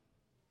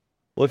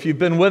Well, if you've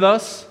been with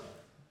us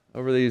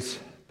over these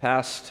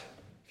past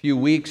few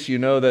weeks, you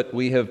know that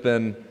we have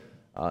been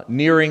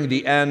nearing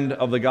the end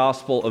of the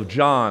Gospel of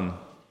John.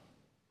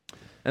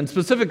 And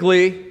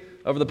specifically,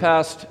 over the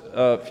past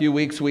few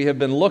weeks, we have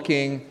been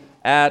looking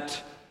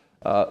at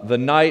the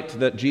night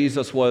that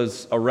Jesus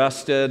was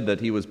arrested,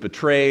 that he was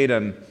betrayed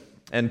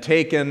and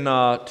taken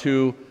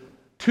to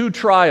two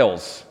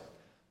trials.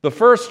 The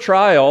first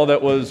trial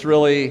that was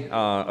really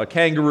a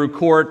kangaroo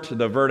court,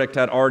 the verdict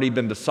had already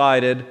been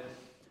decided,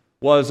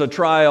 was a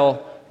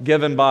trial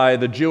given by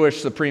the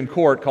Jewish Supreme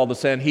Court called the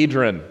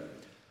Sanhedrin.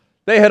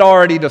 They had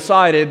already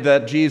decided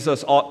that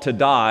Jesus ought to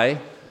die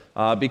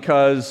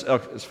because,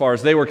 as far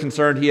as they were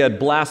concerned, he had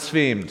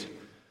blasphemed,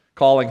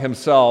 calling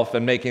himself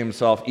and making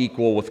himself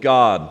equal with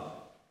God.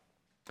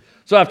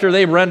 So after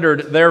they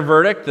rendered their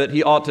verdict that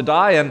he ought to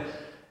die,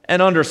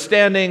 and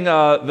understanding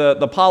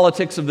the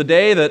politics of the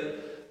day,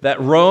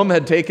 that Rome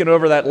had taken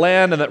over that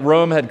land and that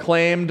Rome had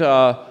claimed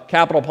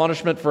capital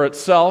punishment for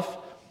itself,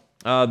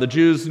 the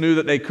Jews knew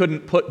that they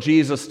couldn't put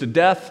Jesus to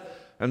death,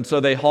 and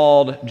so they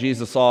hauled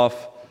Jesus off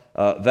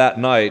that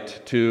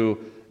night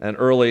and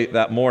early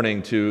that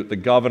morning to the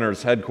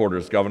governor's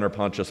headquarters, Governor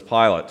Pontius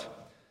Pilate.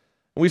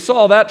 We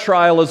saw that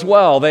trial as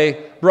well.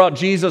 They brought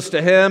Jesus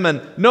to him,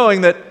 and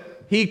knowing that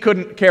he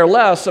couldn't care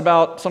less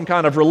about some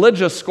kind of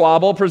religious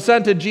squabble,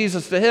 presented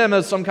Jesus to him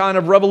as some kind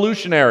of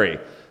revolutionary,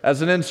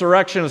 as an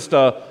insurrectionist,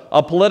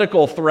 a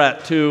political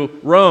threat to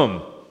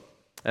Rome.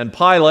 And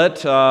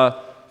Pilate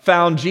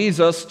found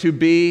Jesus to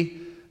be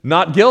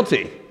not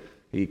guilty.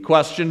 He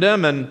questioned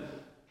him and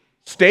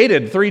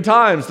stated 3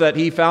 times that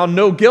he found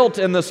no guilt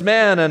in this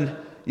man, and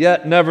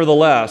yet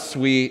nevertheless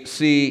we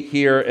see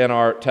here in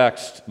our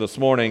text this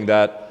morning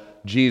that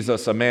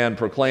Jesus, a man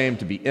proclaimed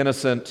to be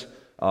innocent,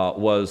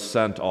 was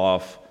sent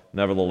off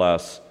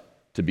nevertheless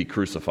to be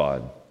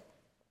crucified.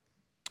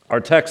 Our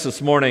text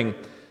this morning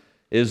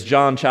is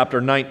John chapter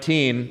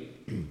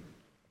 19.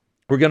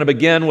 We're going to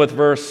begin with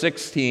verse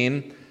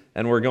 16,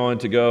 and we're going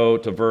to go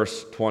to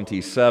verse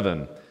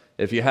 27.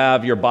 If you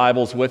have your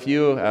Bibles with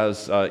you,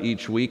 as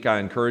each week, I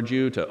encourage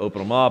you to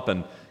open them up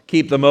and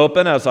keep them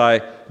open as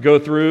I go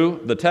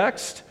through the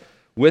text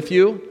with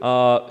you.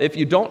 If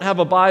you don't have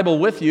a Bible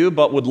with you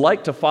but would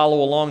like to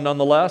follow along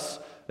nonetheless,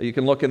 you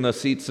can look in the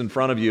seats in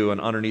front of you, and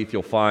underneath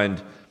you'll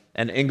find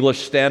an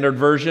English Standard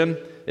Version.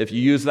 If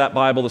you use that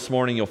Bible this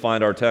morning, you'll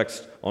find our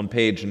text on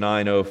page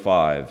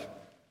 905.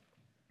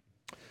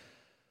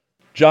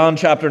 John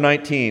chapter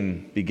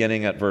 19,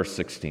 beginning at verse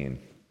 16.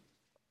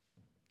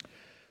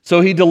 So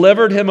he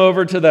delivered him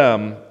over to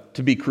them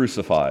to be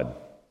crucified.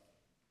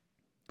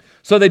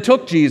 So they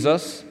took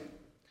Jesus,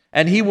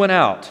 and he went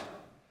out,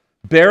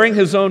 bearing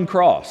his own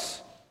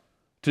cross,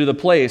 to the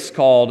place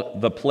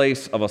called the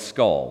Place of a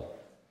Skull,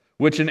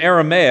 which in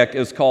Aramaic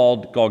is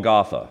called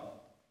Golgotha.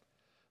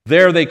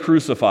 There they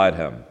crucified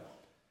him,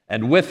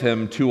 and with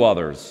him 2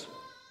 others,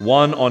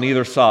 one on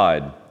either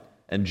side,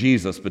 and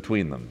Jesus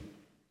between them.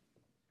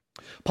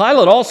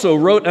 Pilate also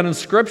wrote an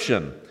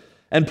inscription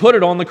and put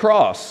it on the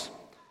cross.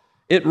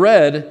 It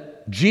read,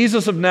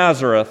 "Jesus of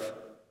Nazareth,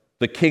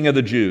 the King of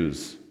the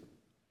Jews."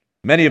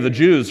 Many of the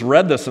Jews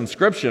read this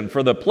inscription,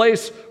 for the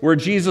place where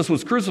Jesus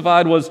was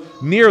crucified was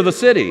near the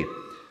city.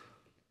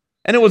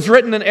 And it was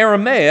written in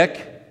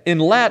Aramaic, in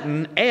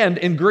Latin, and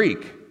in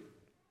Greek.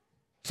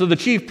 So the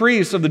chief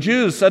priests of the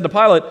Jews said to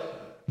Pilate,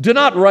 "Do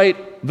not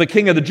write the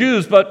King of the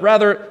Jews, but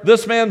rather,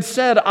 this man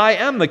said, 'I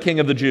am the King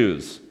of the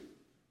Jews.'"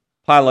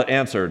 Pilate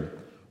answered,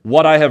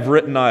 "What I have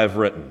written, I have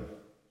written."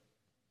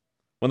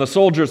 When the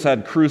soldiers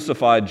had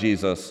crucified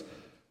Jesus,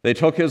 they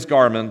took his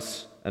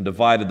garments and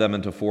divided them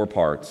into 4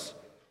 parts,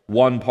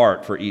 1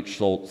 part for each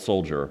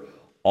soldier,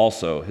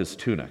 also his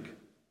tunic.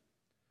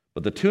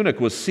 But the tunic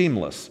was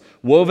seamless,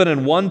 woven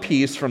in one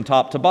piece from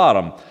top to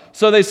bottom.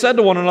 So they said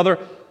to one another,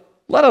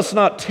 "Let us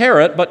not tear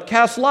it, but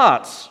cast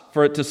lots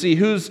for it to see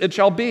whose it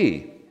shall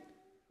be."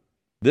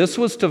 This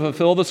was to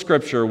fulfill the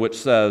scripture which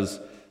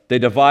says, "They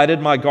divided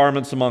my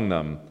garments among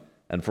them,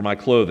 and for my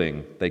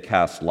clothing they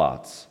cast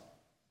lots."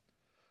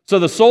 So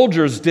the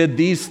soldiers did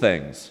these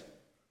things.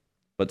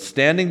 But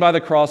standing by the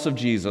cross of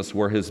Jesus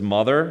were his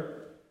mother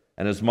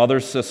and his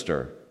mother's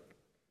sister,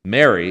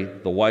 Mary,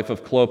 the wife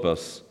of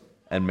Clopas,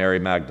 and Mary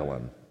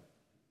Magdalene.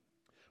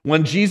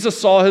 When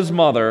Jesus saw his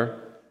mother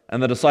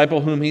and the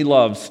disciple whom he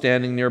loved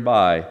standing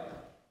nearby,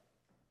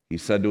 he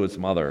said to his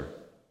mother,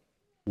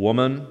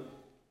 "Woman,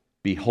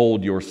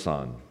 behold your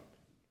son."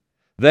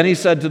 Then he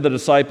said to the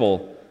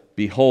disciple,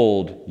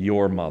 "Behold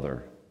your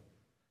mother."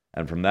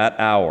 And from that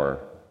hour,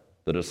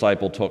 the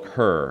disciple took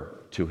her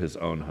to his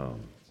own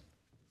home.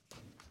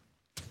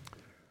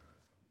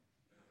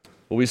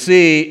 Well, we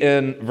see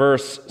in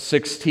verse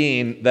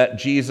 16 that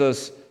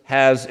Jesus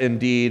has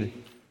indeed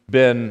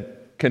been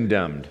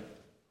condemned.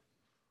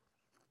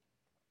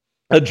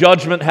 A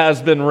judgment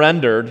has been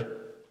rendered,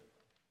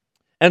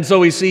 and so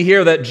we see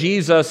here that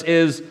Jesus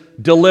is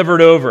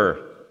delivered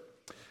over.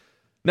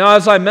 Now,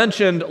 as I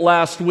mentioned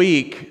last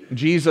week,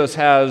 Jesus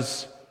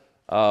has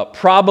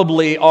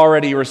probably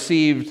already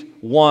received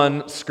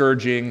one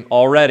scourging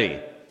already.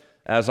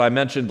 As I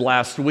mentioned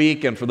last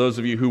week, and for those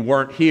of you who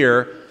weren't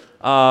here,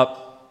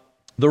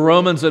 the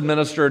Romans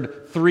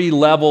administered 3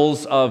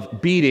 levels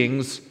of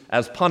beatings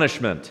as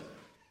punishment.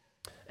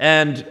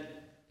 And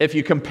if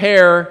you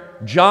compare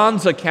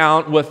John's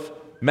account with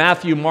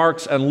Matthew,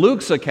 Mark's, and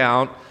Luke's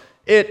account,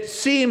 it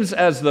seems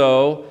as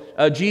though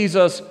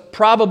Jesus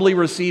probably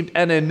received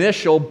an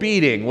initial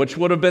beating, which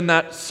would have been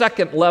that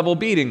second level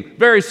beating.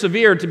 Very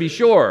severe, to be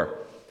sure,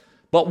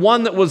 but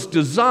one that was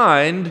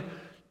designed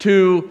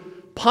to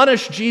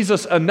punish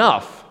Jesus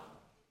enough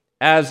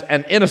as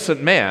an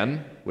innocent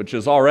man, which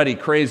is already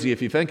crazy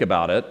if you think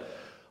about it,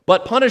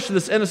 but punish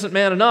this innocent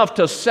man enough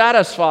to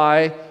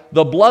satisfy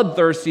the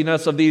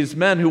bloodthirstiness of these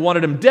men who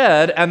wanted him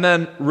dead and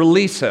then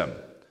release him.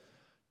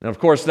 And of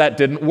course, that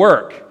didn't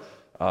work.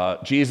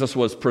 Jesus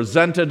was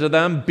presented to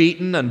them,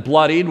 beaten and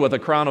bloodied with a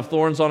crown of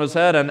thorns on his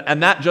head,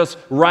 and that just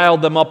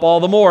riled them up all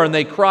the more, and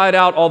they cried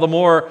out all the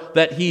more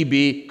that he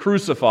be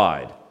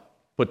crucified,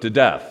 put to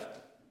death.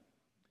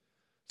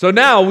 So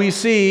now we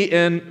see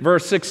in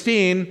verse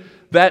 16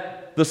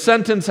 that the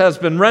sentence has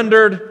been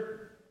rendered,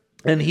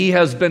 and he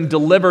has been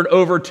delivered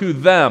over to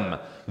them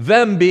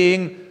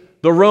being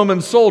the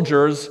Roman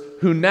soldiers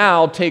who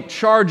now take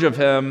charge of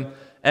him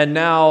and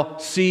now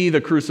see the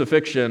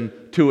crucifixion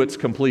to its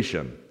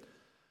completion.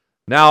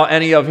 Now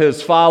any of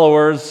his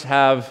followers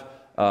have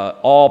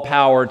all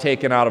power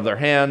taken out of their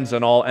hands,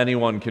 and all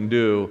anyone can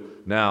do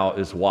now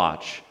is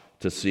watch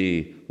to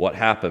see what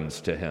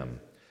happens to him.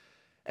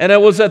 And it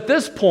was at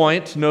this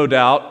point, no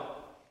doubt,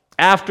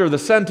 after the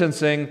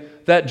sentencing,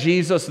 that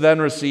Jesus then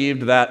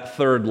received that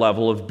third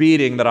level of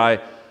beating that I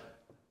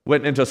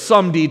went into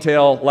some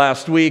detail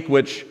last week,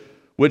 which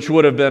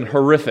would have been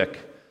horrific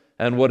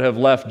and would have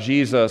left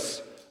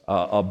Jesus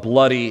a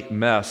bloody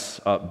mess,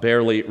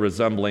 barely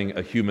resembling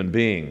a human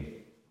being.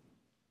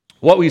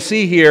 What we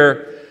see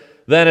here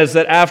then is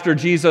that after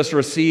Jesus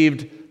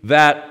received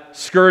that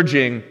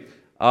scourging,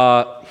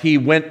 he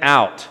went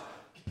out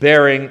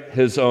bearing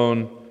his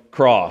own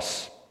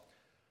cross.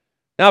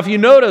 Now, if you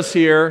notice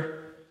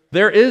here,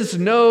 there is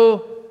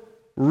no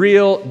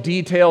real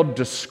detailed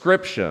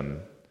description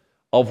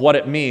of what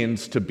it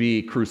means to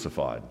be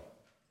crucified.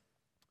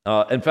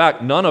 In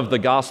fact, none of the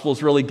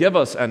Gospels really give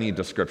us any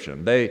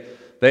description.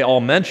 They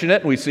all mention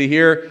it. We see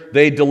here,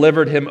 they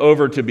delivered him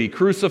over to be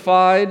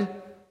crucified.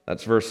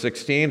 That's verse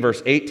 16.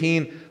 Verse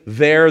 18,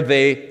 there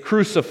they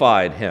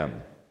crucified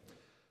him.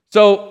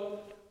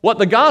 So what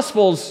the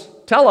Gospels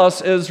tell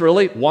us is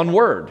really one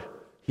word.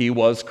 He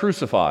was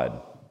crucified.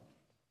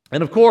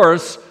 And of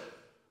course,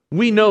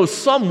 we know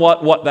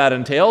somewhat what that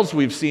entails.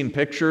 We've seen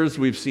pictures,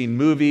 we've seen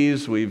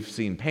movies, we've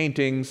seen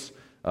paintings,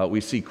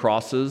 we see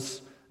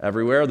crosses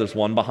everywhere. There's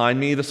one behind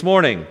me this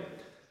morning.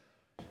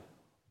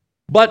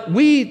 But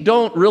we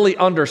don't really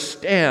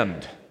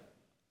understand,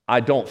 I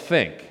don't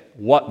think,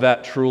 what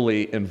that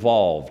truly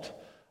involved.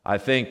 I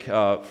think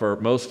for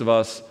most of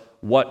us,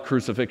 what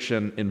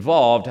crucifixion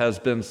involved has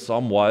been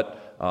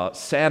somewhat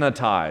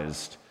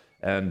sanitized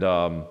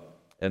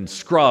and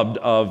scrubbed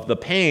of the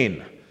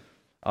pain.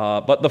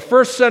 But the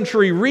first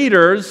century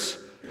readers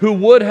who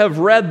would have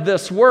read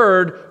this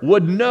word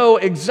would know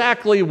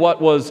exactly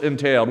what was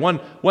entailed.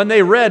 When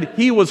they read,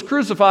 he was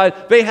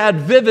crucified, they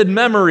had vivid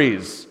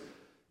memories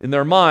in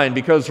their mind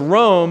because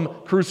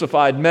Rome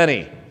crucified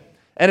many.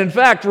 And in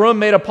fact, Rome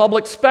made a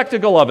public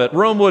spectacle of it.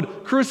 Rome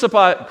would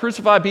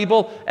crucify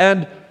people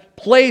and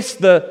place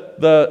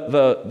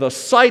the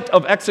site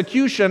of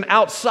execution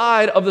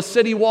outside of the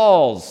city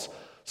walls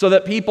so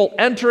that people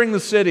entering the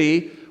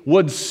city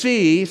would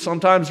see.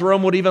 Sometimes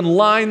Rome would even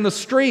line the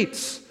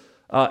streets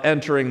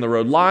entering the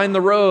road, line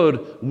the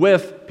road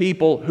with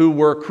people who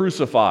were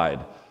crucified,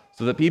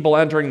 so that people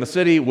entering the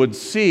city would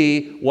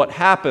see what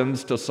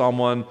happens to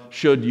someone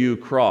should you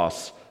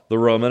cross the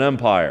Roman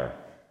Empire.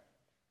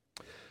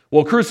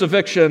 Well,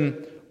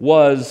 crucifixion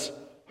was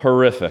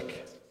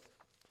horrific.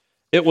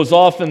 It was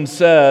often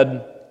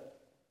said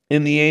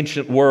in the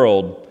ancient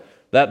world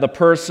that the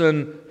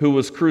person who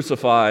was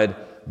crucified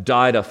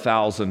died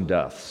 1,000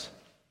 deaths.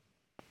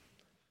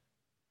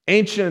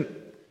 Ancient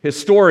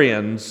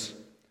historians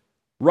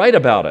write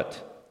about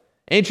it.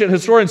 Ancient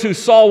historians who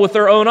saw with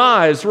their own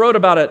eyes wrote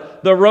about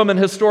it. The Roman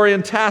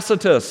historian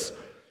Tacitus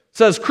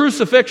says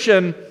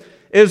crucifixion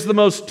is the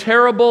most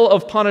terrible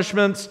of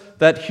punishments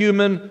that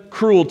human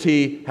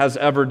cruelty has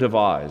ever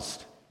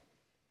devised.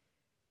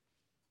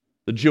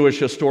 The Jewish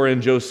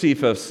historian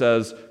Josephus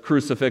says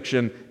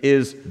crucifixion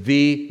is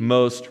the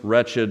most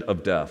wretched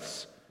of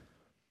deaths.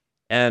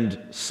 And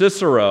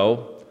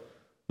Cicero,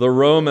 the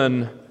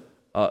Roman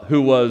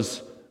who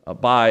was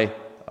by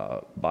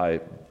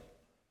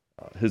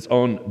his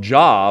own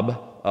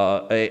job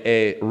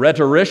a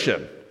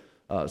rhetorician,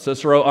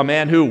 Cicero, a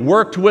man who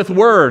worked with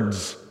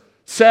words,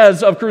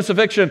 says of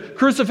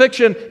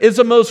crucifixion is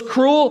a most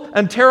cruel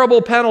and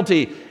terrible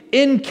penalty,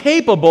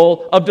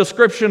 incapable of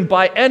description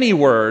by any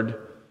word,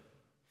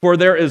 for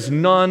there is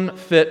none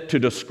fit to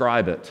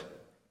describe it.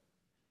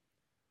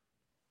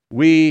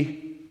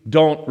 We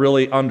don't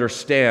really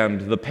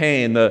understand the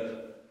pain,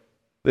 the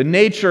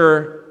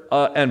nature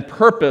and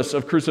purpose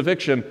of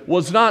crucifixion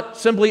was not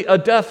simply a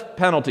death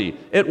penalty.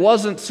 It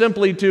wasn't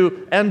simply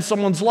to end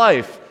someone's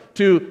life,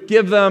 to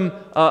give them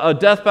a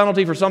death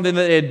penalty for something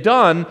that they had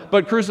done,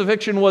 but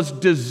crucifixion was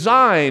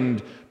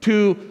designed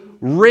to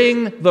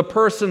wring the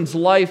person's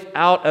life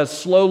out as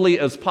slowly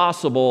as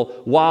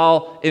possible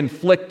while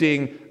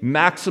inflicting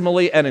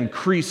maximally and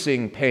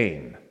increasing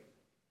pain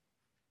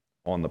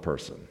on the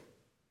person.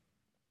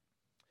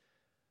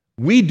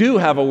 We do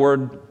have a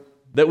word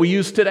that we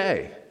use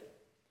today.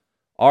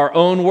 Our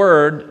own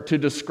word to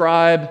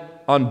describe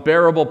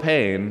unbearable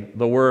pain,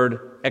 the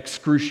word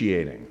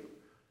excruciating,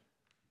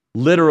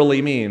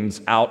 literally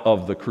means out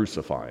of the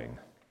crucifying.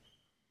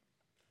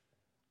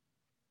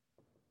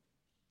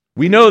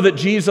 We know that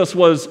Jesus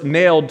was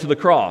nailed to the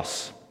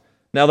cross.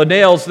 Now, the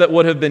nails that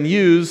would have been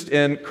used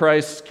in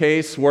Christ's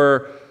case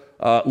were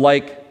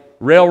like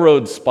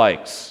railroad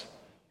spikes,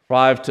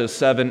 5 to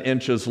 7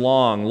 inches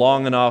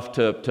long enough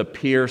to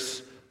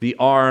pierce the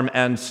arm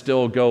and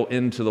still go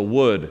into the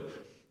wood.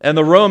 And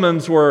the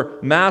Romans were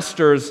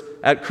masters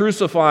at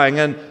crucifying,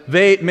 and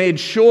they made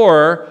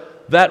sure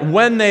that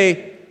when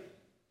they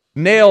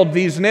nailed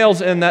these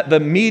nails in, that the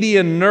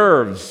median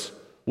nerves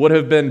would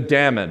have been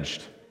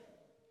damaged,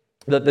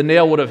 that the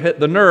nail would have hit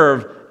the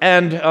nerve.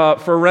 And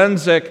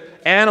forensic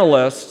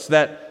analysts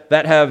that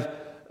have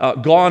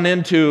gone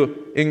into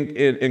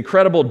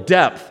incredible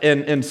depth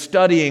in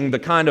studying the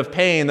kind of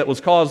pain that was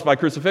caused by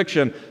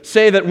crucifixion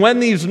say that when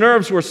these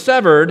nerves were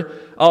severed,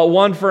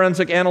 one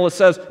forensic analyst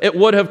says it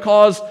would have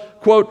caused,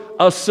 quote,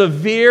 a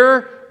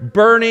severe,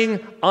 burning,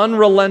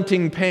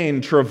 unrelenting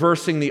pain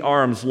traversing the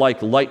arms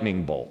like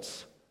lightning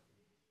bolts.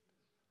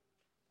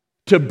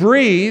 To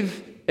breathe,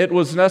 it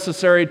was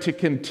necessary to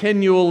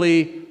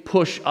continually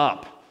push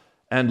up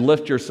and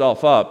lift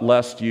yourself up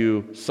lest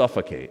you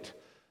suffocate.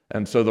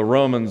 And so the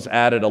Romans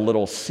added a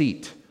little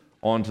seat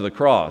onto the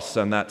cross,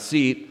 and that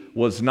seat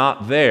was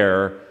not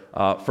there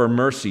for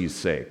mercy's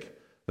sake.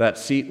 That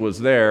seat was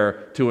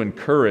there to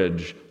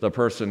encourage the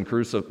person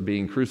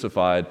being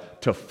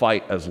crucified to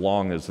fight as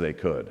long as they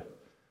could,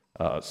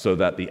 so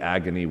that the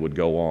agony would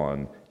go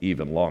on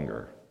even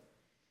longer.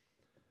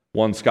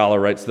 One scholar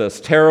writes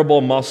this: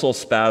 terrible muscle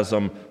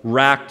spasm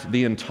racked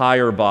the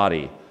entire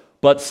body,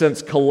 but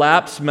since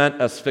collapse meant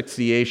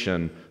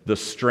asphyxiation, the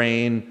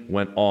strain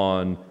went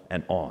on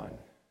and on.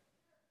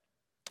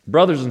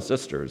 Brothers and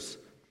sisters,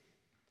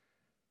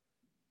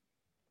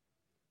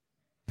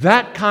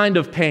 that kind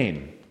of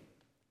pain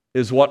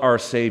is what our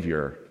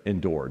Savior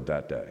endured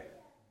that day.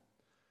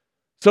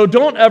 So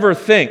don't ever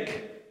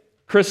think,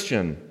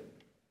 Christian,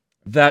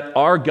 that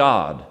our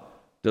God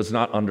does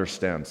not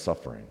understand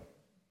suffering.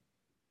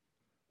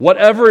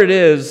 Whatever it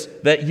is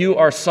that you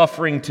are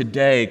suffering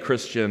today,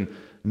 Christian,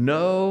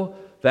 know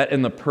that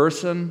in the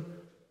person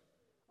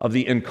of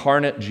the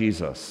incarnate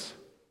Jesus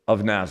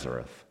of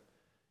Nazareth,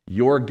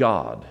 your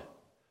God,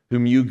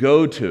 whom you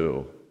go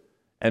to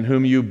and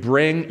whom you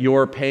bring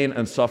your pain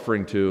and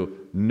suffering to,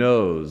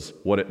 knows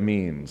what it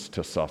means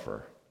to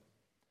suffer.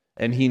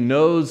 And he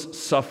knows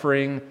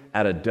suffering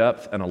at a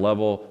depth and a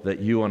level that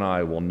you and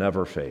I will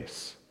never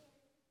face.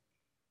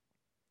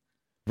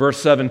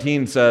 Verse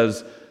 17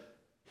 says,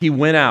 he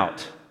went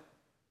out,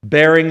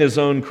 bearing his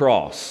own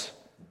cross,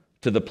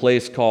 to the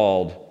place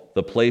called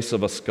the place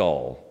of a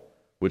skull,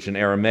 which in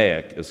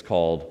Aramaic is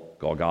called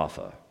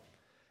Golgotha.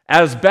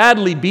 As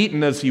badly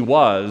beaten as he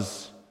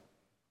was,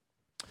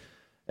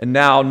 and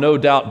now no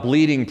doubt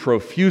bleeding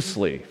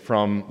profusely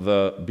from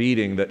the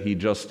beating that he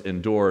just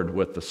endured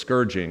with the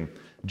scourging,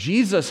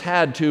 Jesus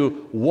had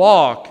to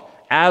walk,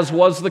 as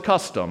was the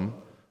custom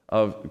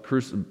of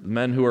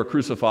men who are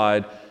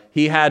crucified.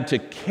 He had to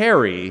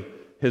carry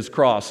his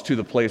cross to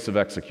the place of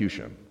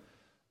execution.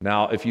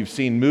 Now, if you've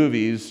seen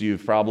movies,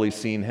 you've probably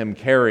seen him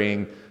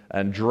carrying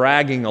and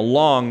dragging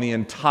along the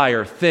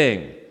entire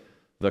thing,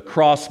 the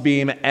cross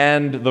beam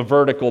and the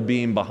vertical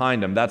beam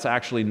behind him. That's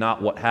actually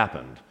not what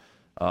happened.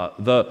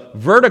 The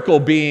vertical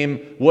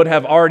beam would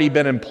have already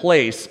been in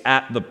place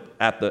at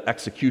the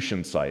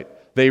execution site.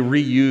 They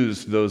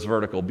reused those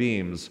vertical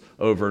beams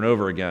over and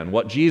over again.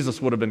 What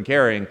Jesus would have been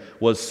carrying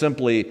was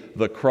simply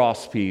the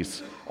cross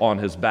piece on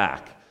his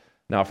back.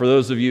 Now, for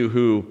those of you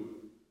who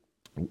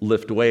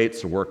lift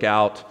weights or work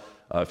out,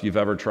 if you've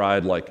ever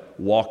tried like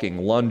walking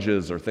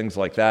lunges or things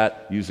like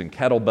that, using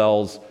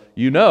kettlebells,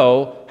 you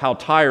know how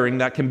tiring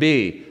that can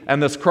be.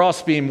 And this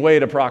crossbeam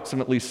weighed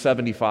approximately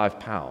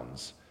 75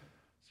 pounds.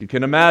 You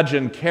can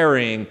imagine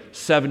carrying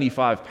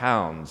 75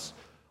 pounds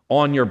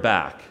on your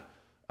back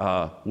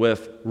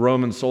with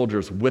Roman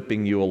soldiers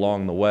whipping you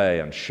along the way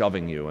and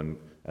shoving you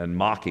and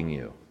mocking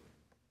you,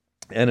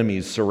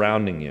 enemies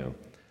surrounding you.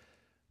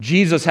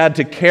 Jesus had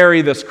to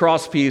carry this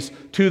crosspiece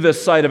to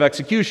this site of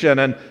execution,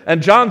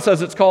 and John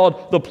says it's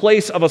called the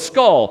place of a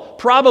skull,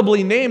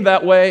 probably named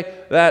that way,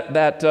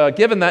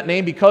 given that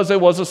name because it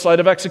was a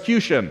site of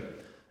execution,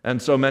 and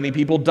so many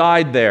people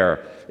died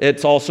there.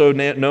 It's also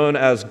known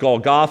as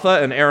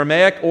Golgotha in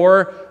Aramaic,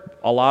 or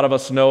a lot of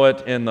us know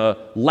it in the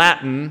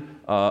Latin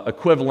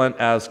equivalent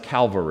as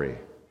Calvary.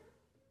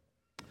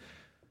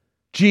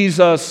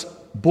 Jesus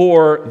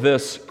bore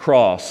this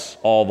cross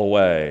all the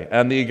way.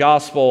 And the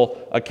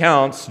gospel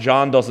accounts,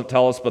 John doesn't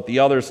tell us, but the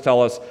others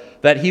tell us,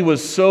 that he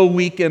was so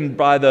weakened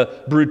by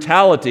the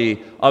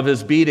brutality of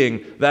his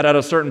beating that at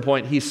a certain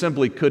point he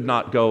simply could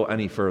not go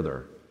any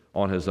further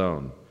on his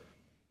own.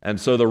 And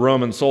so the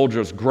Roman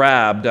soldiers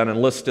grabbed and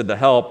enlisted the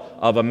help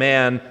of a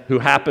man who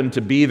happened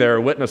to be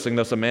there witnessing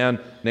this, a man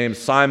named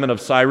Simon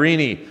of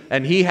Cyrene.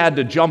 And he had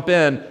to jump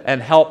in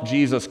and help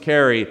Jesus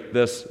carry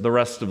this the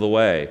rest of the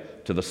way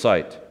to the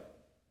site.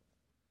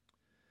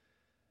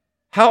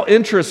 How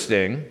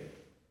interesting,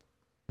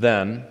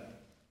 then,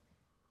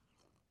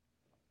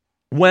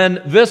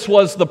 when this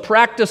was the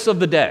practice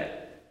of the day,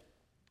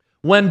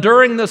 when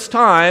during this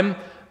time,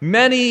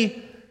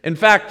 many, in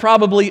fact,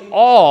 probably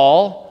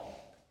all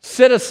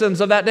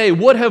citizens of that day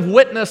would have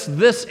witnessed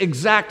this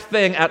exact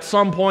thing at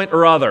some point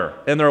or other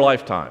in their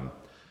lifetime.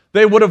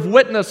 They would have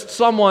witnessed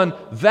someone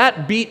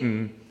that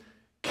beaten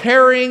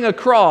carrying a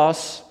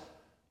cross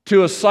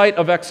to a site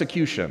of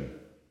execution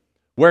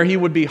where he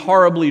would be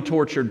horribly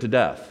tortured to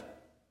death.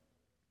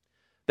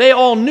 They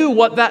all knew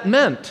what that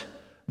meant.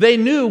 They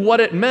knew what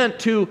it meant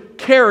to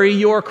carry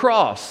your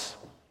cross.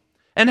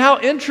 And how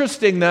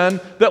interesting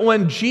then that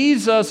when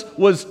Jesus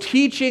was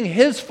teaching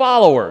his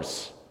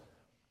followers,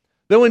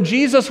 that when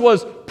Jesus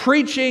was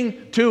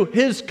preaching to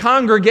his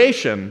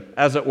congregation,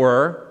 as it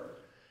were,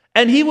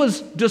 and he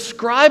was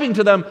describing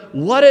to them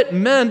what it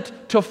meant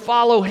to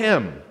follow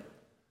him,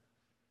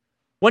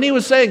 when he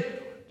was saying,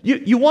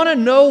 you want to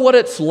know what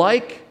it's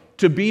like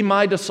to be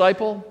my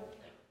disciple?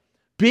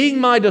 Being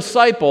my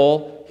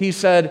disciple, he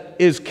said,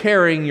 is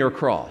carrying your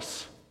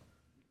cross.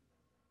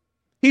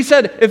 He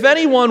said, if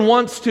anyone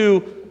wants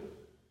to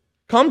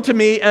come to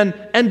me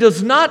and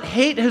does not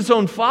hate his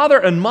own father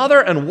and mother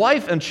and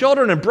wife and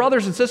children and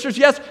brothers and sisters,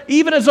 yes,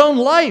 even his own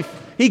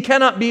life, he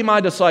cannot be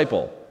my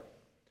disciple.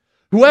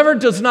 Whoever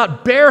does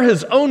not bear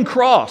his own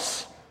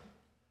cross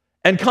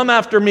and come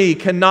after me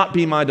cannot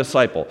be my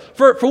disciple.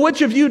 For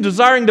which of you,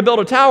 desiring to build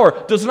a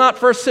tower, does not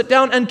first sit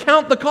down and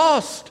count the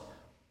cost?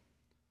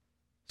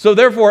 So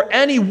therefore,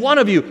 any one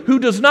of you who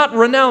does not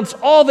renounce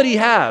all that he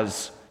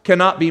has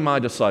cannot be my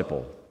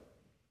disciple.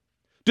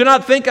 Do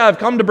not think I have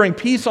come to bring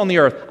peace on the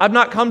earth. I have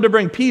not come to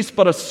bring peace,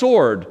 but a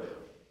sword.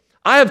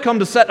 I have come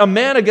to set a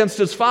man against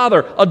his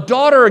father, a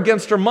daughter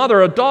against her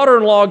mother, a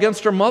daughter-in-law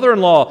against her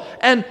mother-in-law,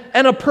 and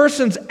a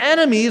person's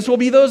enemies will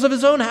be those of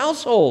his own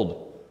household.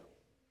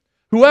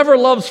 Whoever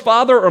loves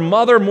father or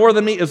mother more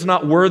than me is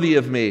not worthy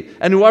of me,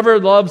 and whoever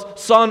loves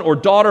son or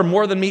daughter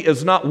more than me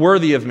is not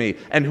worthy of me,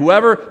 and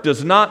whoever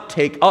does not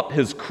take up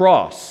his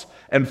cross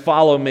and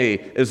follow me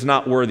is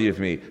not worthy of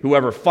me.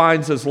 Whoever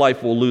finds his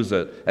life will lose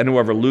it, and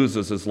whoever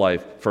loses his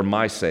life for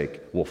my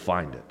sake will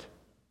find it.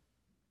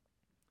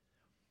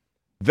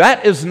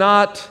 That is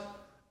not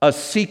a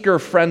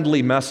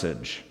seeker-friendly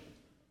message.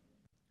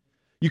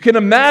 You can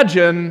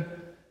imagine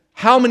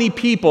how many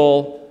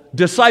people,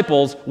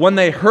 disciples, when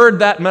they heard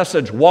that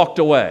message, walked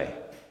away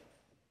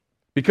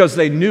because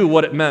they knew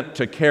what it meant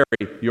to carry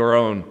your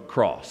own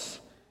cross.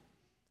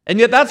 And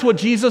yet that's what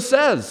Jesus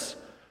says.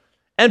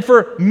 And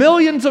for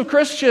millions of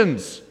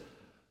Christians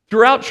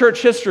throughout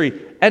church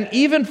history, and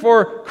even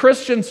for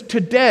Christians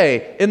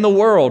today in the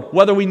world,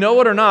 whether we know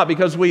it or not,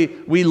 because we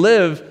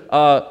live,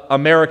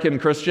 American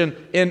Christian,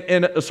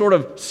 in a sort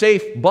of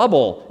safe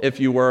bubble, if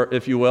you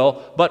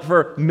will, but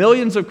for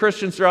millions of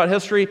Christians throughout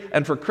history,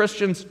 and for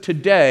Christians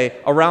today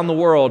around the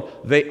world,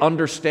 they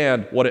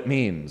understand what it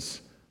means.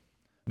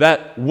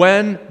 That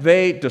when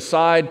they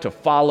decide to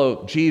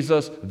follow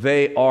Jesus,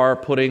 they are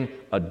putting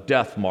a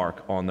death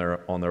mark on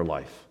their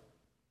life.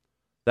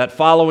 That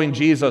following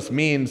Jesus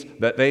means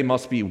that they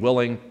must be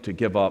willing to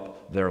give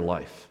up their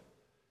life.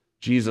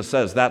 Jesus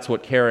says that's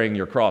what carrying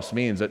your cross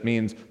means. It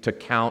means to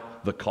count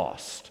the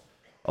cost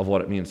of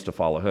what it means to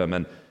follow him.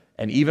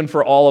 And even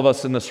for all of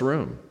us in this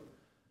room,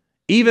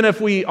 even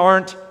if we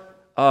aren't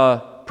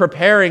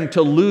preparing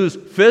to lose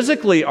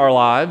physically our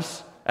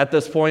lives at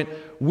this point,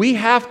 we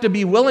have to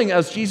be willing,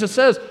 as Jesus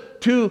says,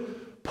 to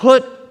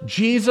put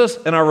Jesus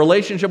and our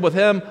relationship with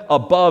him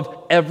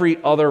above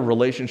every other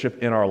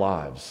relationship in our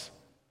lives.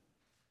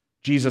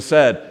 Jesus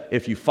said,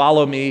 if you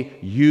follow me,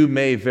 you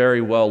may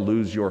very well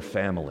lose your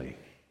family.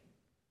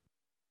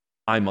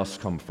 I must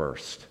come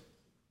first.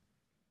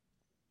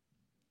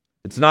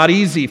 It's not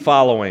easy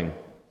following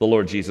the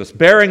Lord Jesus.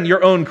 Bearing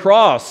your own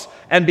cross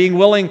and being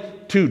willing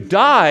to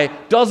die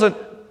doesn't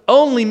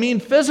only mean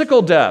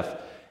physical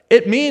death.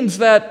 It means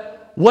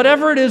that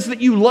whatever it is that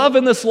you love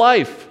in this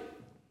life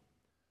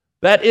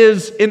that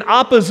is in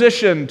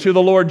opposition to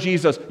the Lord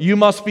Jesus, you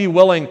must be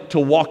willing to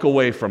walk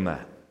away from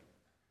that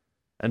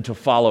and to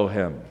follow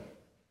him.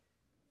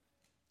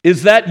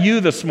 Is that you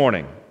this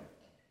morning?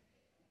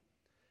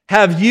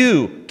 Have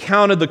you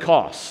counted the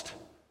cost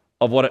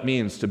of what it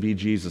means to be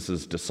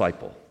Jesus'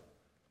 disciple?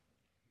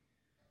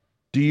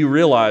 Do you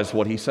realize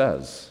what he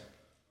says?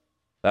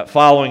 That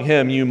following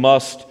him, you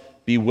must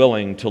be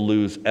willing to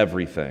lose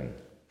everything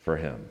for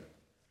him.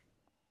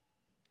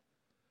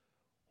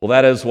 Well,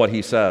 that is what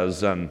he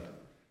says, and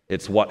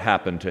it's what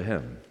happened to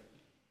him.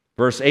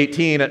 Verse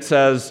 18, it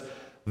says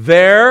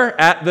There,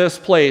 at this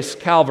place,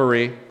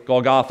 Calvary,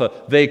 Golgotha,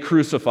 they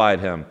crucified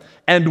him,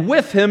 and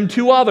with him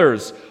 2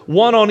 others,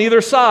 one on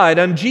either side,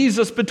 and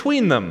Jesus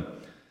between them.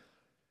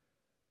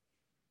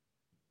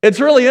 It's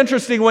really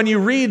interesting when you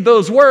read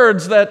those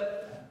words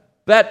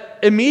that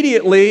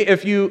immediately,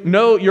 if you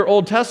know your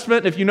Old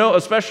Testament, if you know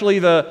especially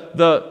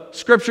the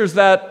scriptures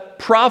that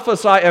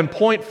prophesy and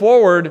point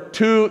forward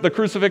to the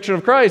crucifixion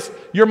of Christ,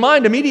 your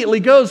mind immediately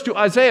goes to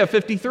Isaiah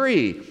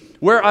 53,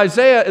 where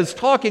Isaiah is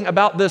talking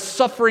about this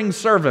suffering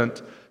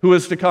servant who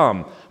is to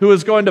come, who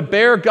is going to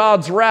bear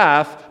God's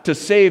wrath to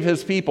save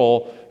his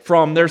people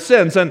from their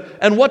sins.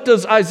 And what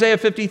does Isaiah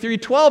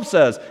 53:12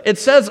 says? It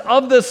says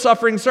of this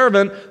suffering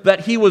servant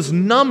that he was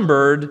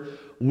numbered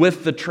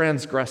with the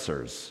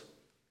transgressors.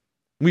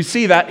 We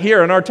see that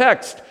here in our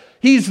text.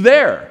 He's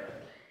there.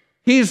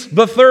 He's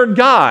the third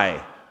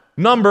guy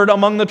numbered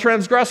among the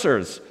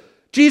transgressors.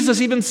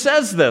 Jesus even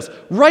says this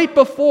right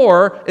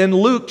before, in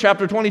Luke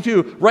chapter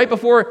 22, right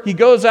before he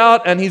goes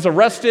out and he's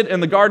arrested in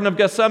the Garden of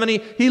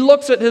Gethsemane, he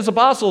looks at his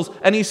apostles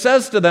and he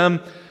says to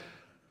them,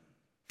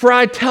 "For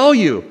I tell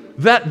you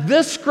that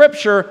this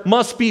scripture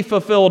must be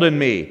fulfilled in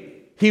me.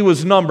 He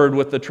was numbered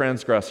with the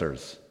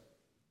transgressors."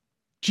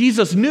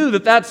 Jesus knew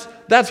that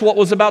that's what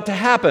was about to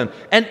happen.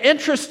 And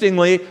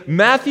interestingly,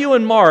 Matthew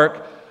and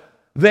Mark,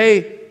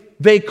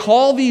 they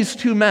call these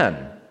 2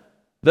 men,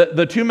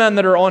 the 2 men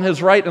that are on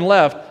his right and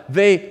left,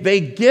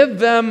 they give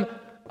them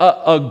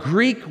a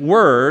Greek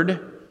word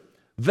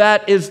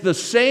that is the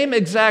same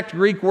exact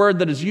Greek word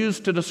that is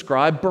used to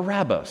describe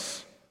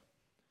Barabbas.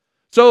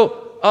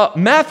 So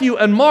Matthew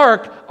and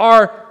Mark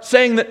are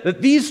saying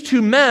that these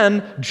 2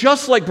 men,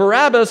 just like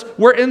Barabbas,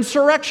 were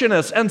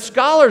insurrectionists. And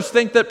scholars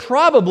think that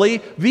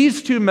probably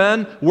these 2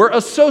 men were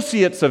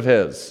associates of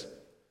his,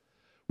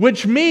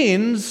 which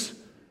means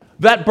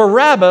that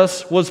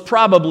Barabbas was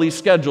probably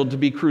scheduled to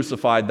be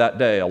crucified that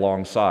day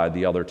alongside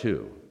the other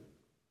 2.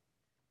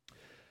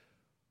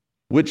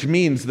 Which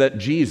means that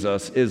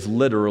Jesus is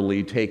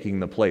literally taking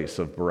the place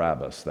of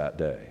Barabbas that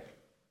day.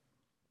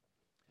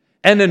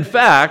 And in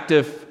fact,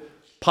 if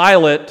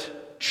Pilate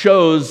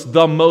chose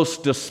the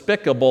most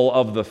despicable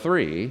of the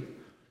 3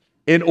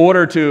 in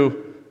order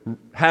to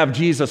have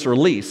Jesus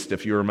released,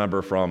 if you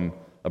remember from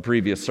a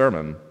previous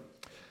sermon,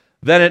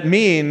 then it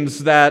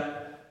means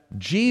that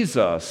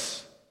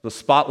Jesus, the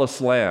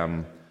spotless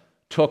Lamb,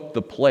 took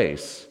the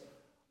place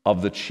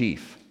of the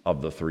chief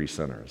of the 3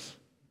 sinners.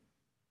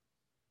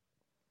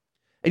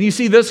 And you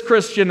see, this,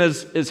 Christian,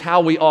 is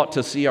how we ought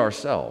to see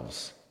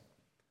ourselves.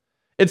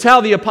 It's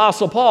how the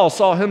Apostle Paul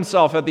saw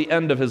himself at the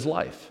end of his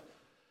life.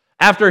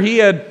 After he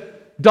had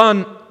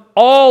done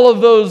all of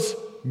those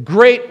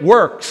great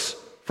works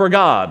for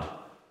God,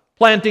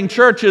 planting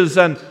churches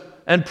and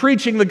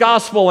preaching the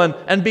gospel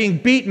and being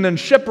beaten and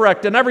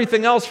shipwrecked and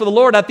everything else for the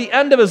Lord, at the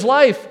end of his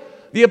life,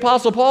 the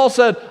Apostle Paul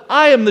said,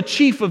 "I am the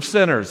chief of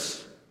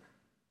sinners,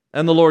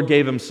 and the Lord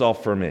gave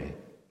himself for me."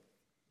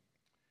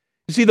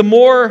 You see, the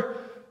more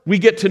we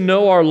get to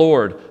know our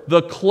Lord,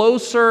 the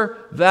closer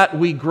that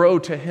we grow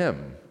to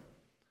him,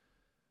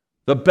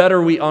 the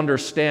better we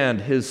understand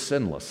his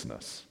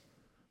sinlessness.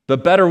 The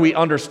better we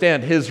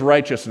understand his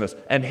righteousness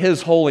and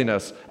his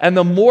holiness. And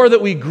the more that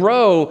we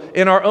grow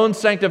in our own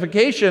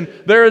sanctification,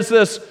 there is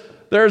this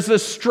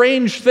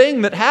strange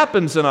thing that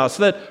happens in us,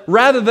 that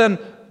rather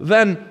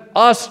than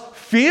us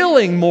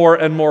feeling more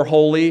and more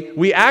holy,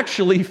 we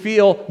actually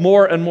feel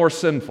more and more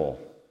sinful.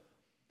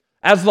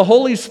 As the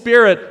Holy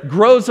Spirit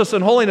grows us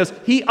in holiness,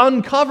 he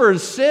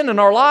uncovers sin in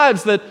our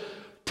lives that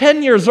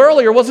 10 years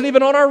earlier wasn't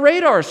even on our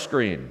radar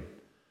screen.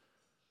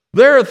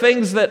 There are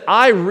things that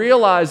I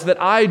realize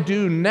that I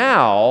do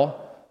now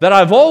that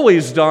I've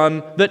always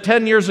done that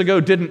 10 years ago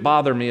didn't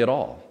bother me at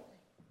all.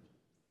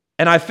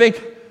 And I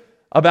think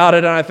about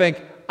it and I think,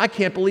 I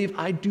can't believe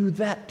I do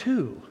that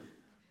too.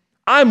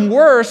 I'm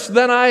worse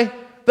than I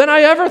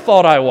ever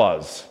thought I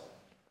was.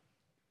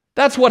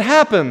 That's what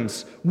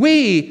happens.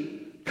 We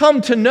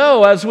come to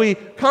know, as we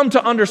come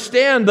to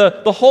understand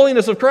the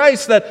holiness of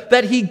Christ,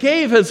 that he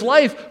gave his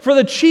life for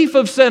the chief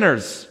of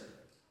sinners,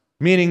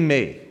 meaning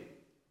me.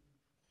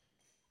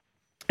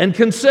 And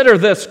consider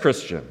this,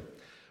 Christian.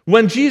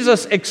 When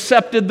Jesus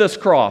accepted this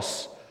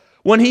cross,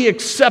 when he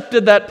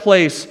accepted that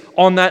place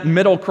on that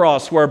middle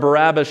cross where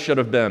Barabbas should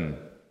have been,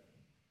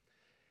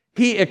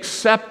 he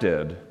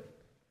accepted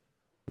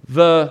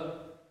the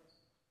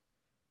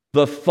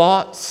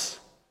thoughts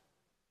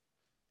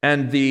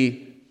and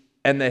the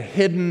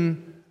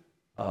hidden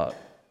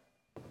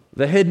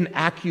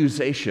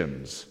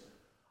accusations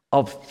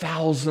of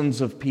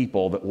thousands of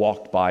people that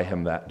walked by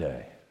him that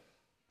day.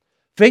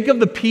 Think of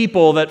the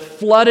people that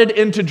flooded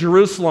into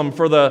Jerusalem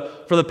for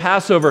the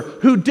Passover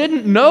who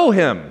didn't know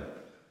him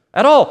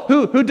at all,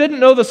 who didn't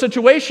know the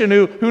situation,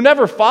 who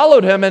never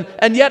followed him,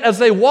 and yet as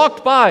they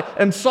walked by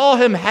and saw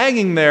him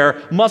hanging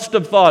there, must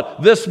have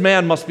thought, this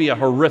man must be a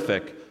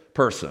horrific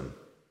person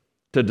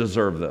to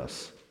deserve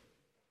this.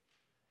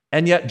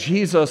 And yet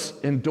Jesus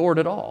endured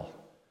it all.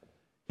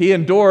 He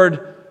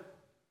endured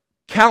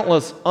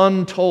countless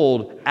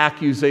untold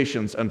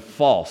accusations and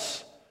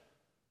false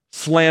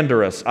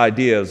slanderous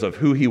ideas of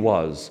who he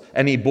was,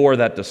 and he bore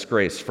that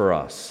disgrace for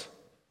us.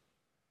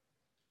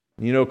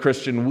 You know,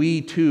 Christian,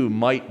 we too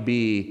might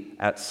be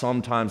at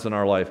some times in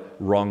our life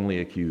wrongly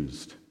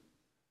accused.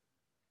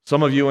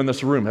 Some of you in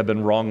this room have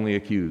been wrongly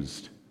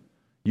accused.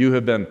 You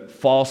have been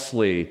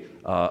falsely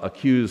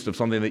accused of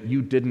something that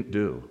you didn't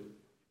do.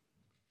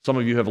 Some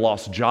of you have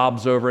lost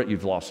jobs over it.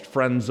 You've lost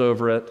friends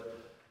over it.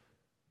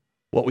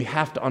 What we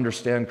have to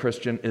understand,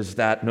 Christian, is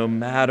that no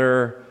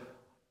matter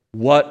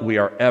what we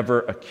are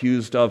ever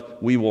accused of,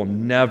 we will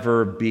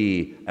never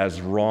be as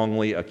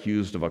wrongly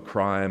accused of a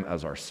crime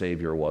as our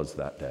Savior was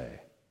that day.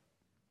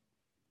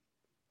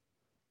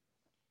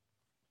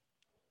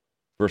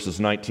 Verses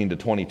 19 to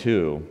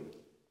 22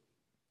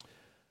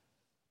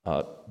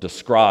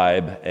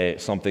 describe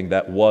something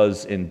that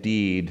was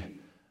indeed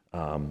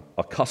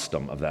a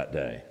custom of that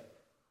day.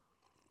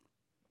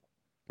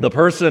 The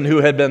person who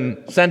had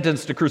been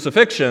sentenced to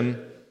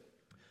crucifixion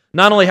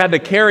not only had to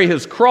carry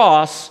his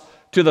cross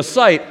to the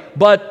site,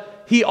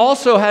 but he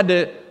also had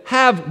to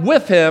have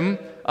with him,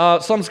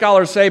 some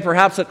scholars say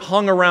perhaps it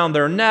hung around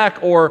their neck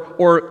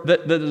or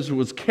that this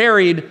was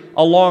carried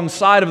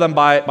alongside of them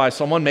by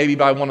someone, maybe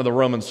by one of the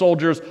Roman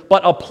soldiers,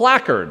 but a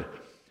placard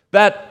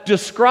that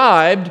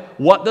described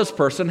what this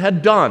person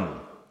had done.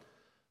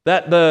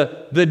 That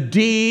the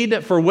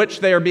deed for which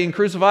they are being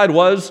crucified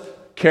was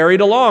carried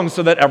along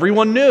so that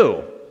everyone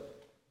knew.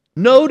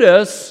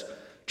 Notice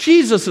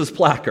Jesus'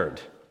 placard.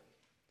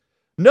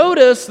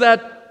 Notice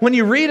that when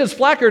you read his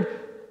placard,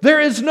 there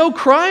is no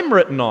crime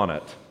written on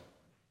it.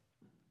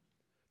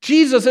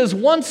 Jesus is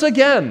once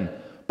again,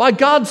 by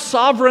God's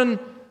sovereign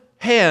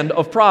hand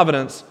of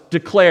providence,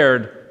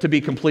 declared to be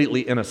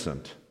completely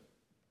innocent.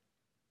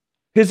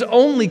 His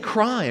only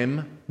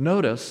crime,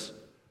 notice,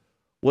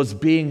 was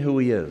being who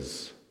he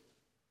is.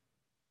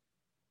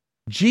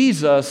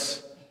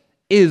 Jesus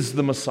is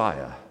the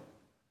Messiah.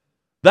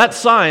 That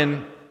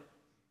sign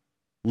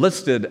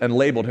listed and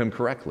labeled him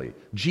correctly.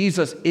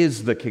 Jesus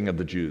is the King of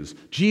the Jews.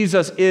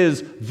 Jesus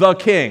is the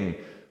King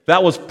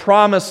that was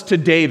promised to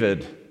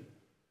David,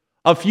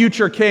 a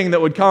future king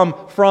that would come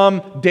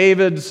from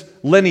David's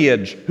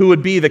lineage, who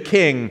would be the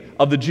King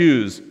of the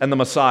Jews and the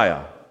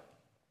Messiah.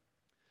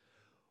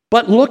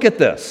 But look at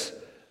this.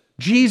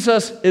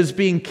 Jesus is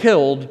being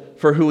killed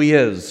for who he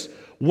is.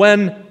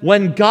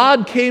 When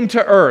God came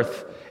to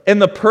earth in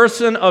the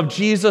person of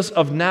Jesus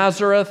of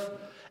Nazareth,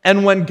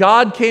 and when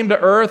God came to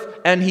earth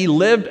and he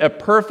lived a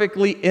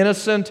perfectly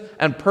innocent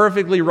and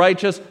perfectly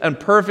righteous and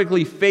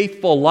perfectly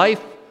faithful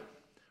life,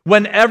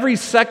 when every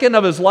second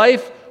of his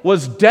life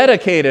was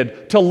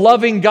dedicated to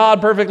loving God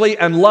perfectly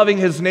and loving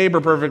his neighbor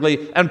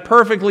perfectly and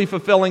perfectly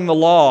fulfilling the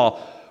law,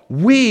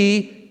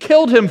 we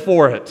killed him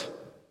for it.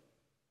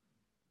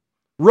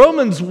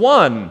 Romans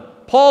 1,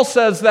 Paul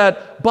says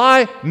that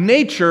by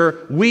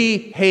nature we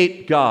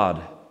hate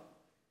God.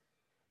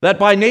 That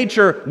by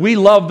nature we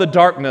love the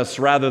darkness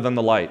rather than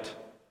the light.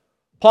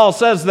 Paul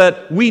says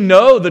that we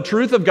know the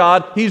truth of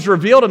God, he's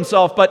revealed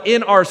himself, but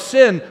in our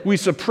sin we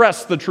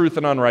suppress the truth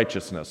and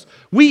unrighteousness.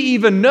 We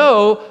even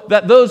know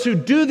that those who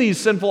do these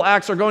sinful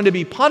acts are going to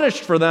be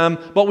punished for them,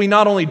 but we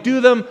not only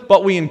do them,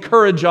 but we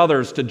encourage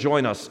others to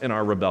join us in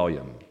our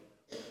rebellion.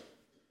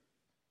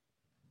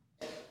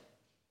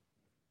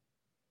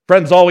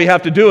 Friends, all we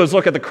have to do is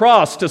look at the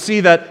cross to see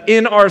that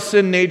in our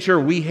sin nature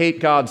we hate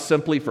God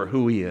simply for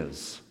who he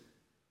is.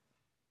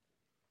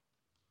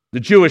 The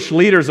Jewish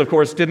leaders, of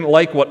course, didn't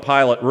like what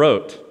Pilate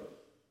wrote.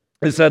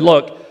 They said,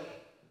 look,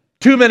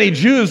 too many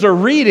Jews are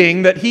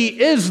reading that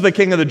he is the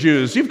King of the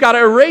Jews. You've got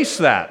to erase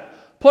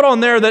that. Put on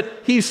there that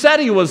he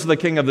said he was the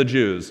King of the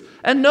Jews.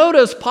 And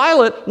notice,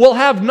 Pilate will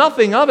have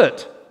nothing of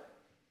it.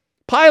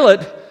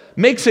 Pilate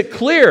makes it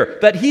clear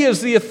that he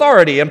is the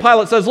authority. And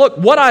Pilate says, look,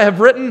 what I have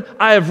written,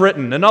 I have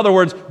written. In other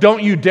words,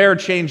 don't you dare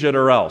change it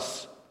or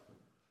else.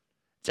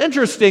 It's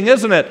interesting,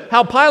 isn't it,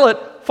 how Pilate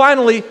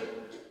finally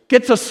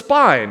gets a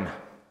spine.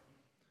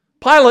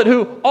 Pilate,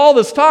 who all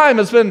this time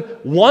has been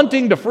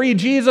wanting to free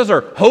Jesus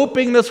or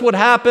hoping this would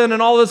happen, and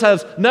all this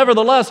has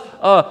nevertheless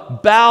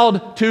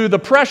bowed to the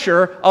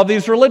pressure of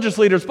these religious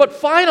leaders. But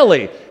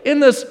finally,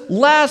 in this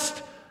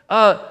last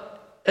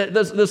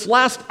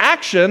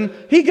action,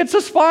 he gets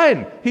a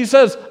spine. He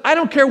says, I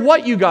don't care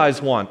what you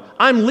guys want.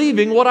 I'm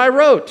leaving what I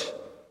wrote.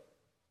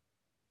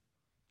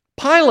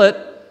 Pilate,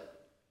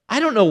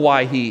 I don't know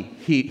why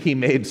he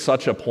made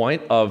such a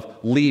point of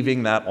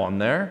leaving that on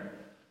there.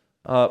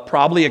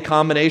 Probably a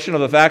combination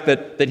of the fact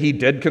that he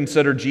did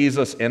consider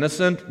Jesus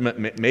innocent,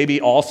 maybe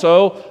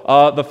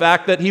also the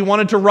fact that he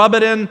wanted to rub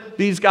it in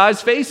these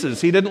guys' faces.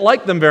 He didn't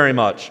like them very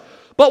much.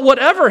 But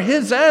whatever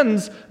his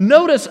ends,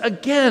 notice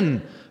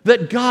again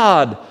that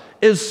God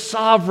is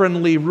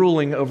sovereignly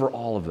ruling over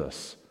all of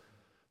this.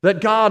 That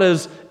God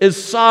is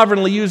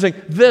sovereignly using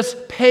this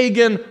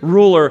pagan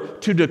ruler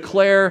to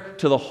declare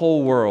to the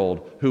whole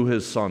world who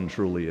his Son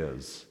truly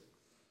is.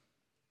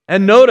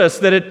 And notice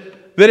that it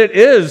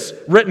is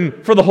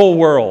written for the whole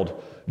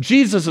world.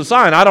 Jesus'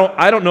 sign,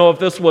 I don't know if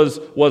this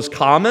was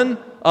common,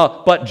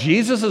 but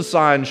Jesus'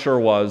 sign sure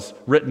was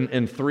written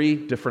in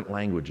 3 different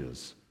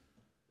languages.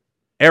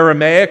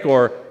 Aramaic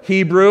or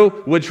Hebrew,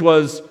 which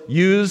was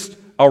used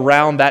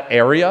around that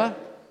area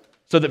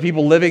so that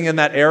people living in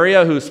that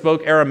area who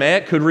spoke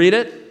Aramaic could read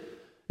it.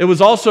 It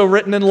was also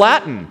written in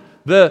Latin,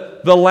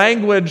 the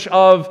language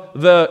of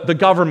the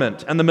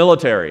government and the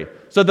military,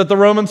 so that the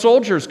Roman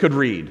soldiers could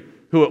read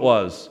who it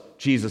was,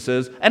 Jesus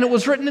is. And it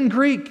was written in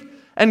Greek.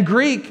 And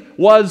Greek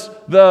was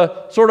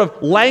the sort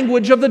of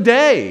language of the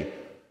day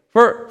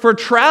for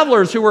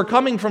travelers who were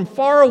coming from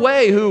far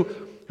away,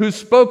 who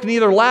spoke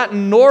neither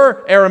Latin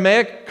nor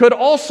Aramaic, could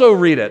also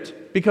read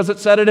it because it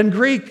said it in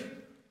Greek.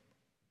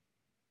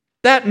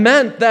 That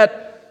meant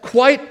that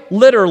quite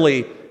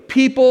literally,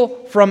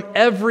 people from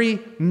every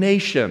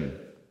nation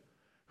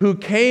who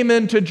came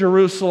into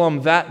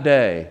Jerusalem that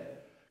day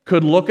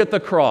could look at the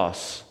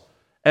cross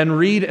and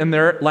read in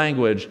their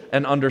language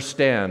and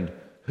understand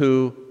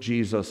who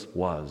Jesus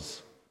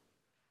was,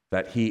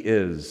 that he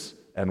is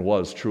and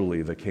was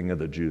truly the King of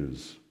the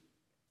Jews.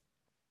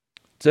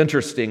 It's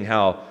interesting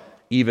how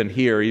even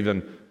here,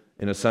 even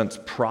in a sense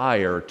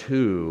prior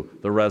to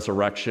the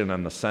resurrection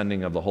and the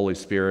sending of the Holy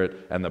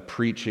Spirit and the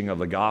preaching of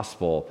the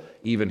gospel,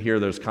 even here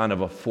there's kind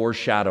of a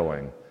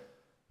foreshadowing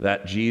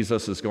that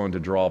Jesus is going to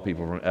draw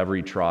people from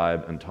every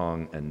tribe and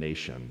tongue and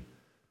nation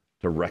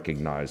to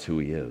recognize who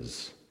he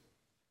is.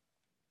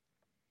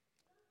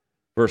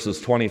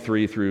 Verses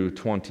 23 through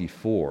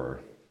 24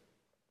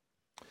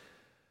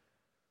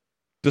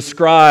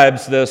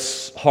 describes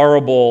this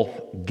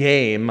horrible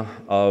game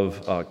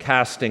of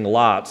casting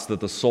lots that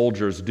the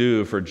soldiers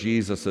do for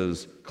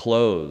Jesus'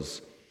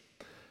 clothes.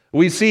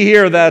 We see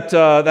here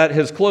that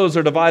his clothes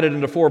are divided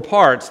into 4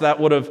 parts. That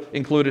would have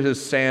included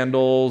his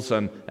sandals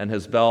and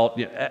his belt.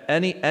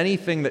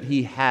 Anything that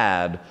he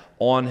had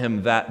on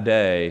him that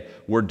day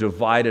were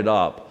divided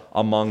up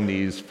among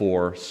these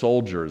 4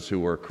 soldiers who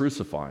were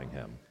crucifying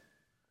him.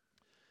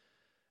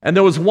 And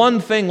there was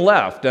one thing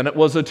left, and it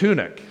was a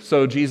tunic.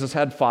 So Jesus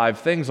had 5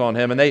 things on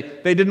him, and they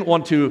didn't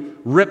want to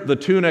rip the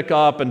tunic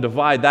up and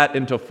divide that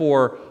into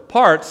 4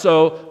 parts.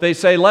 So they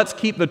say, let's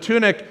keep the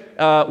tunic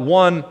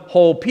one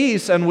whole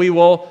piece, and we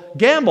will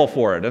gamble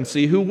for it and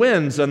see who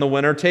wins, and the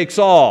winner takes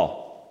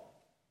all.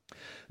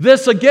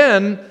 This,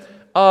 again,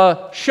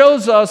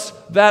 shows us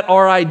that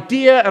our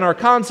idea and our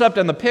concept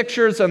and the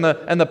pictures and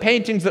the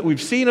paintings that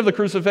we've seen of the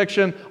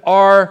crucifixion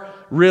are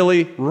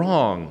really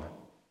wrong.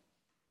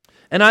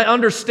 And I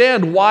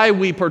understand why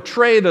we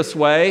portray this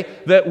way,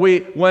 that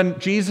when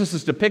Jesus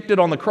is depicted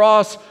on the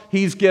cross,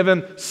 he's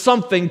given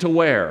something to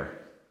wear.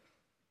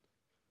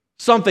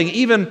 Something,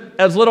 even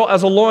as little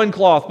as a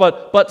loincloth,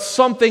 but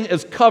something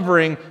is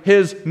covering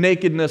his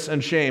nakedness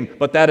and shame.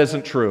 But that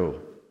isn't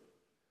true.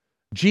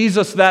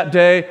 Jesus that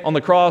day on the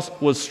cross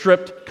was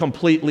stripped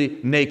completely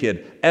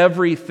naked.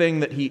 Everything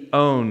that he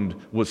owned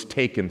was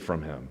taken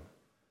from him,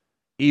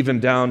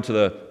 even down to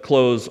the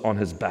clothes on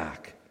his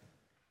back.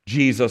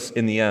 Jesus,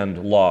 in the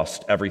end,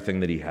 lost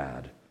everything that he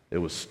had. It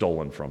was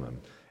stolen from him.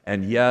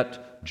 And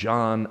yet,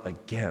 John,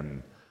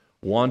 again,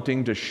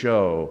 wanting to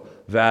show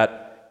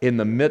that in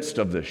the midst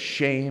of the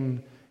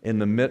shame, in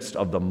the midst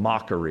of the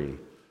mockery,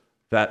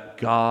 that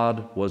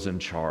God was in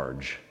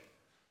charge,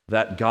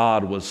 that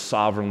God was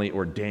sovereignly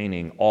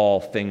ordaining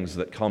all things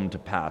that come to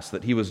pass,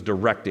 that he was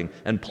directing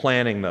and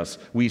planning this.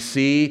 We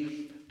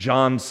see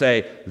John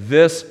say,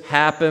 this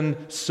happened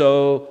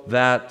so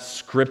that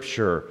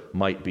Scripture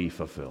might be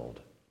fulfilled.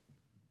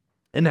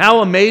 And how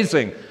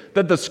amazing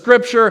that the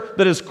scripture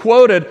that is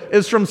quoted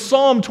is from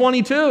Psalm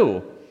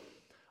 22,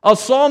 a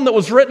psalm that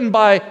was written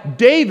by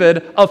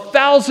David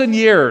 1,000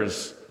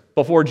 years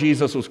before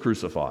Jesus was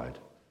crucified.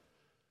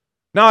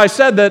 Now, I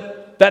said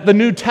that the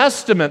New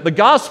Testament, the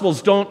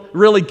Gospels, don't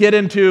really get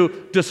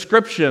into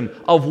description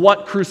of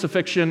what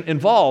crucifixion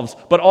involves,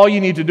 but all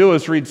you need to do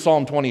is read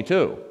Psalm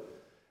 22,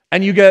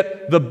 and you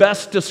get the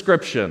best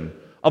description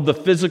of the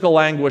physical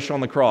anguish on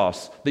the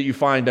cross that you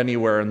find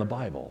anywhere in the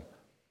Bible.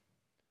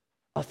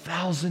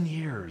 1,000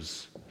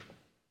 years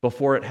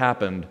before it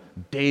happened,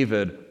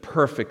 David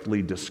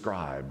perfectly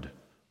described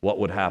what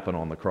would happen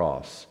on the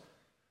cross.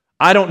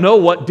 I don't know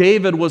what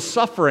David was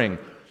suffering,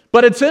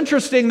 but it's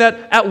interesting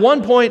that at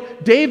one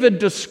point, David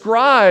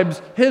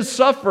describes his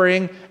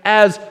suffering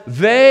as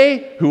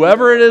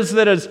whoever it is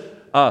that is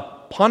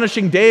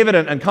punishing David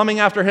and coming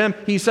after him,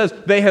 he says,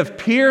 they have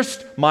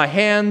pierced my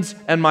hands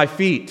and my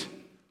feet.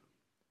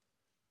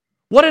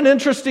 What an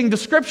interesting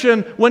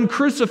description when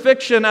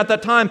crucifixion at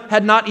that time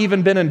had not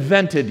even been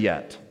invented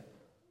yet.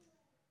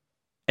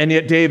 And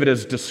yet David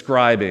is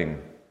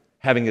describing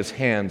having his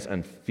hands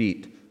and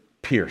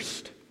feet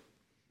pierced.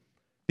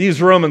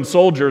 These Roman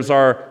soldiers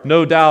are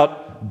no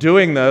doubt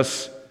doing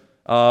this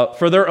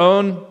for their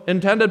own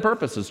intended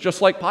purposes,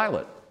 just like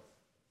Pilate.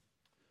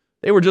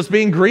 They were just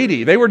being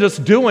greedy. They were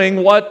just doing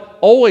what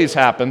always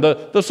happened.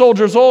 The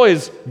soldiers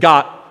always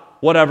got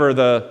whatever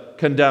the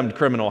condemned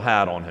criminal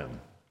had on him.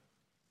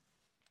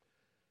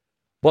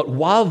 But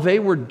while they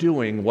were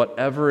doing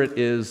whatever it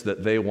is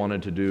that they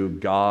wanted to do,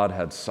 God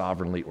had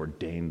sovereignly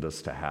ordained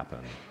this to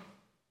happen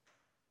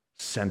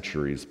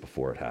centuries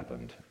before it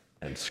happened,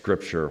 and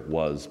Scripture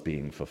was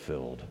being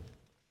fulfilled.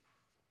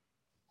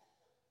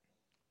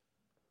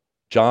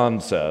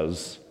 John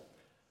says,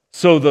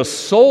 "So the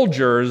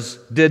soldiers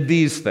did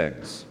these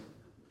things."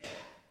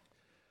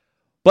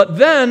 But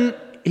then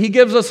he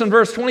gives us in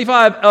verse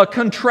 25 a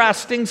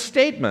contrasting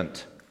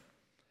statement.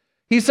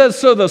 He says,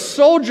 "So the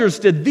soldiers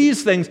did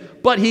these things,"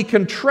 but he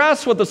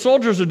contrasts what the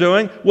soldiers are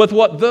doing with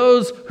what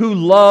those who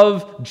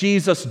love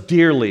Jesus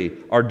dearly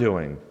are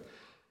doing.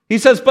 He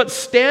says, "But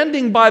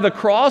standing by the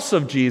cross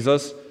of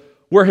Jesus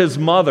were his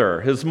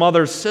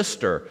mother's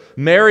sister,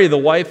 Mary, the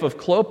wife of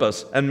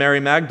Clopas, and Mary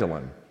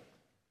Magdalene."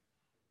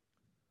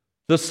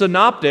 The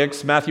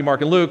synoptics, Matthew,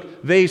 Mark, and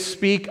Luke, they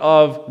speak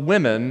of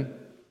women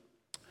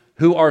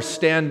who are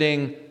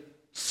standing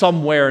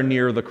somewhere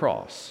near the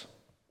cross.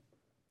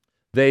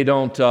 They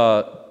don't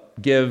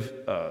give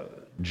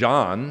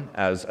John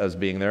as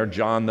being there.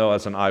 John, though,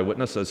 as an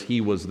eyewitness, says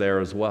he was there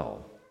as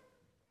well.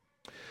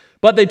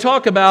 But they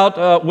talk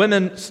about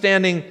women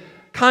standing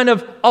kind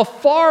of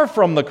afar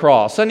from the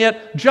cross. And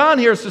yet, John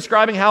here is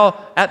describing how,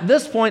 at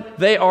this point,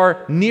 they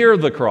are near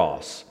the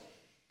cross.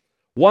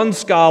 One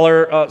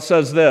scholar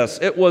says this: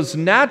 "It was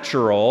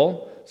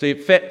natural." See,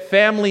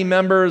 family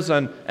members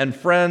and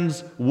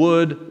friends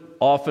would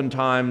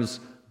oftentimes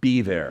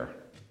be there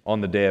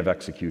on the day of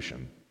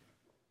execution.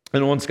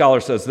 And one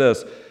scholar says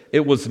this: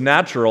 "It was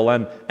natural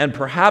and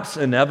perhaps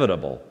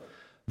inevitable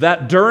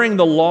that during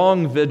the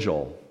long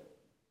vigil,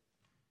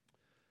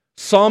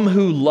 some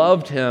who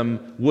loved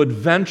him would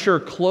venture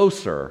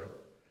closer,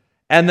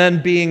 and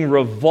then, being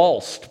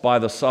revulsed by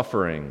the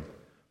suffering,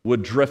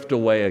 would drift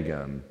away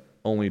again,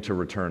 only to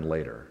return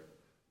later."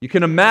 You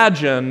can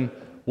imagine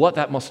what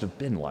that must have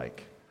been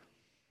like.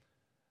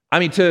 I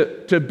mean,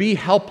 to be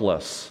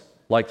helpless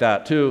like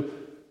that, to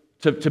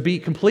be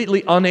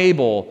completely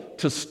unable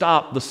to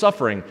stop the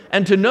suffering,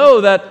 and to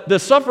know that the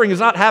suffering is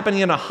not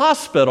happening in a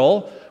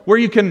hospital where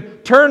you can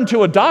turn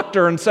to a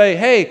doctor and say,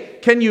 "Hey,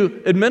 can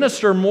you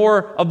administer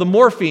more of the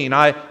morphine?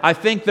 I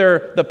think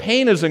the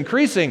pain is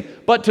increasing."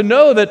 But to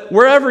know that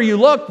wherever you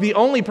look, the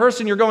only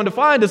person you're going to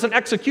find is an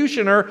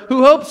executioner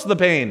who hopes the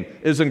pain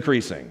is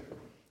increasing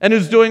and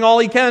who's doing all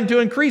he can to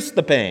increase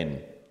the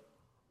pain.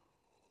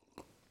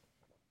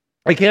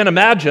 I can't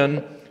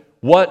imagine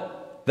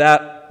what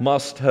that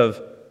must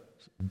have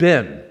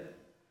been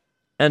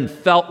and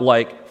felt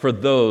like for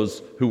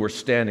those who were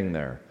standing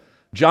there.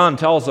 John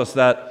tells us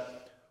that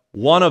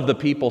one of the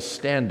people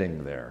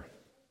standing there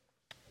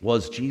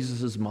was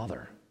Jesus'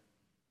 mother,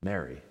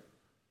 Mary.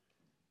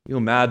 You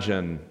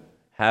imagine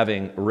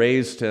having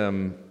raised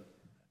him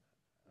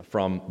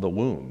from the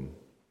womb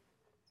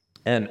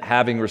and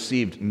having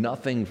received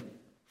nothing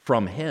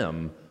from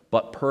him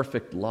but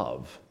perfect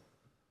love,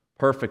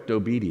 perfect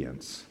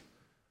obedience.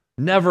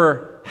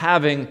 Never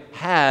having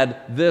had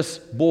this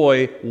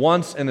boy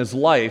once in his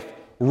life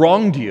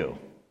wronged you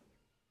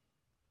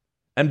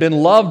and been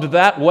loved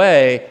that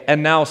way,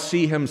 and now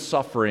see him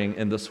suffering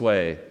in this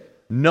way,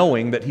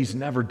 knowing that he's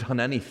never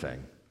done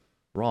anything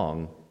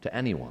wrong to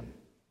anyone.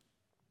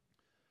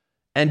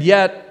 And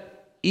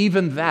yet,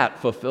 even that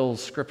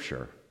fulfills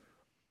Scripture,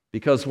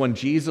 because when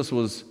Jesus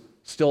was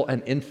still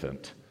an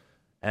infant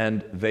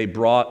and they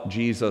brought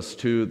Jesus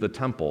to the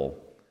temple,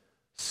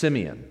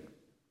 Simeon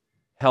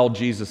held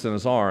Jesus in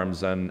his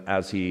arms, and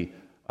as he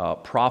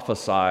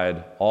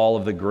prophesied all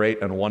of the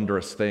great and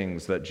wondrous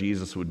things that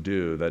Jesus would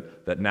do,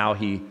 that now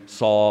he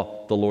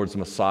saw the Lord's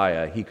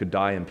Messiah, he could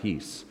die in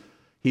peace.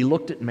 He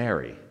looked at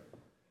Mary,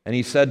 and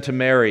he said to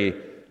Mary,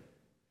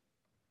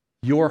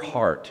 "Your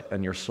heart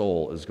and your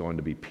soul is going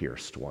to be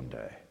pierced one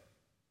day."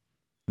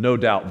 No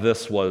doubt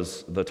this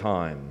was the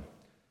time,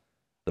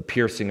 the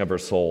piercing of her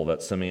soul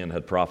that Simeon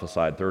had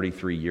prophesied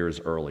 33 years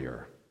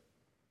earlier.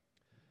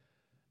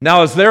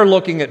 Now, as they're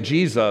looking at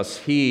Jesus,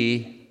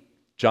 he,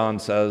 John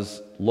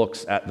says,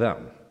 looks at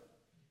them.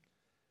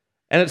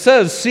 And it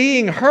says,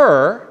 seeing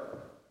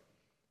her,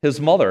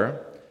 his mother,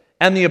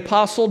 and the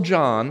apostle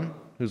John,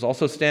 who's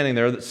also standing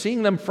there, that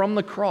seeing them from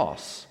the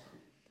cross.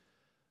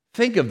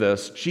 Think of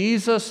this.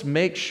 Jesus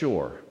makes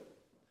sure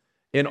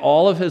in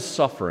all of his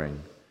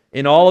suffering,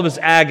 in all of his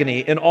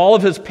agony, in all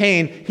of his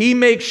pain, he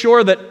makes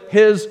sure that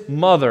his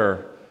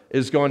mother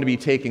is going to be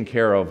taken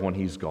care of when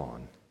he's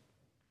gone.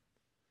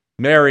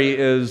 Mary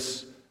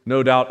is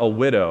no doubt a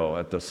widow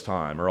at this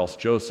time, or else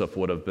Joseph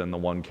would have been the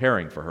one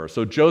caring for her.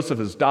 So Joseph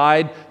has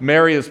died.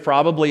 Mary is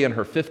probably in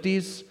her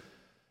 50s.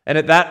 And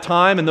at that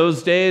time, in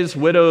those days,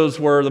 widows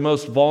were the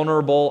most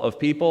vulnerable of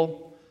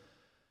people.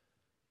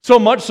 So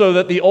much so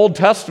that the Old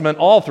Testament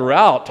all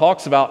throughout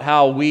talks about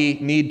how we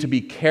need to be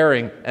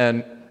caring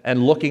and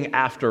looking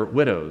after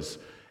widows.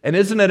 And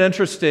isn't it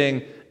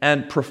interesting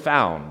and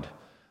profound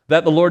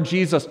that the Lord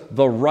Jesus,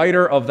 the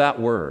writer of that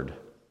word,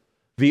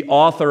 the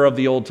author of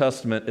the Old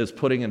Testament, is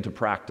putting into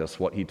practice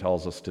what he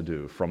tells us to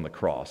do from the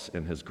cross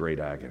in his great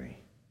agony.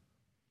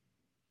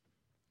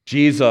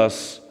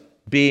 Jesus,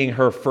 being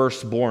her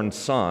firstborn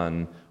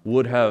son,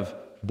 would have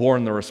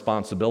borne the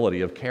responsibility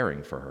of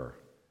caring for her.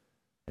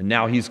 And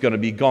now he's going to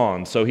be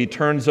gone, so he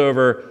turns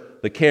over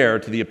the care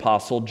to the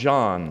apostle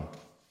John.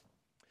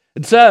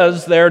 It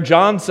says there,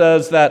 John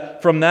says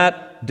that from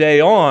that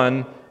day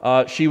on,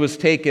 she was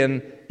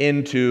taken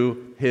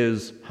into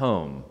his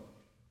home.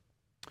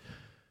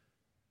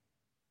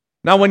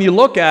 Now, when you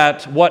look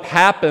at what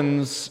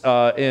happens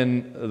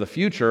in the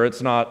future,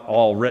 it's not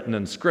all written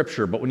in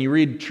Scripture, but when you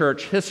read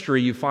church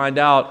history, you find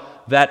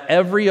out that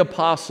every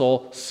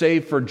apostle,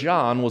 save for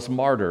John, was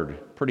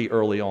martyred pretty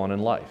early on in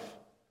life.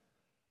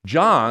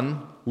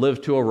 John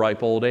lived to a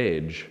ripe old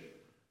age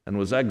and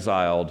was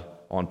exiled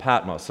on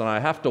Patmos. And I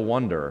have to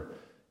wonder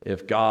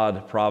if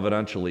God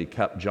providentially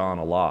kept John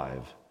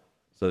alive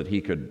so that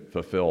he could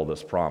fulfill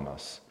this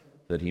promise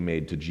that he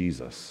made to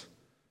Jesus.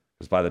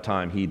 Because by the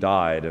time he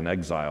died in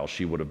exile,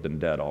 she would have been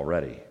dead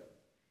already.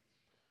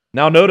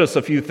 Now notice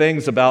a few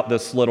things about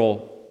this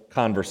little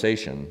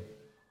conversation.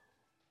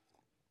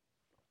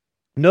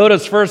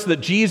 Notice first that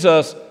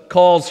Jesus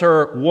calls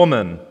her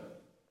woman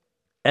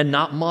and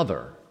not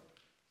mother.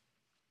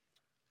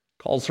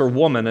 Calls her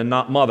woman and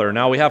not mother.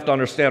 Now we have to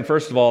understand,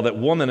 first of all, that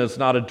woman is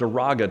not a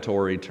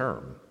derogatory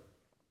term.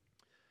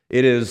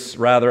 It is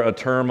rather a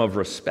term of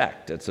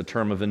respect. It's a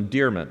term of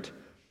endearment.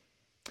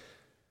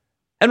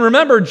 And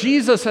remember,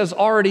 Jesus has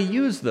already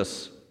used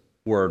this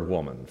word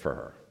woman for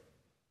her.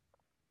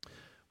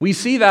 We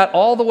see that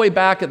all the way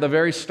back at the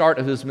very start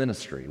of his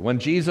ministry, when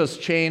Jesus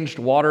changed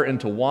water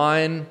into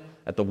wine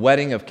at the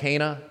wedding of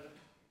Cana,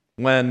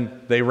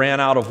 when they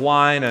ran out of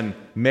wine and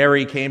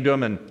Mary came to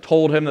him and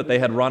told him that they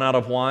had run out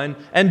of wine.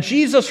 And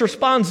Jesus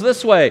responds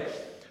this way,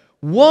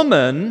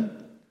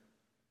 "Woman,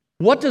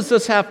 what does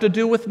this have to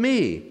do with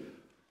me?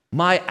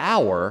 My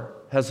hour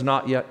has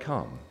not yet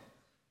come."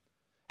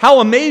 How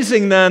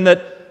amazing then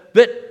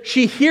that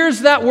she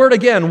hears that word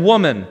again,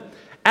 woman,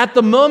 at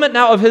the moment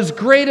now of his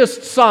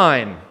greatest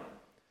sign,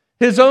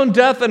 his own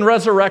death and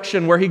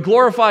resurrection, where he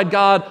glorified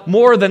God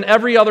more than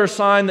every other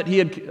sign that he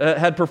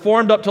had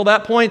performed up till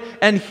that point.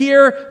 And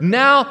here,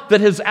 now that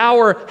his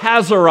hour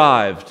has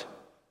arrived,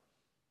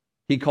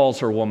 he calls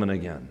her woman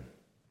again.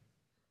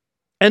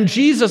 And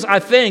Jesus, I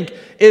think,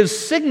 is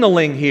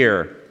signaling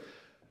here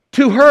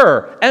to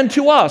her and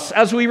to us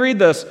as we read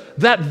this,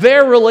 that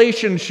their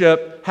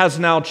relationship has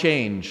now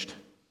changed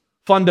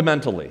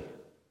fundamentally.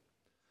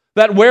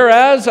 That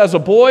whereas as a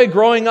boy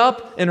growing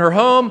up in her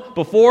home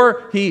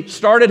before he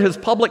started his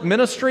public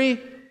ministry,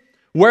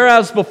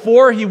 whereas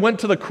before he went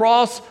to the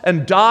cross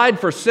and died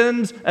for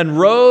sins and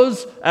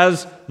rose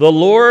as the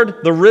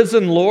Lord, the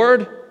risen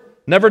Lord,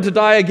 never to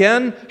die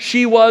again,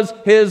 she was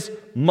his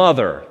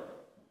mother.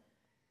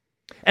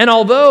 And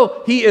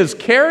although he is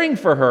caring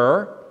for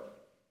her,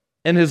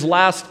 in his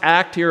last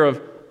act here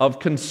of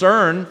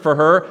concern for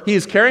her, he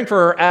is caring for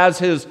her as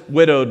his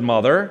widowed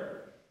mother.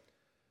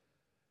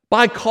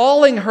 By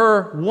calling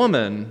her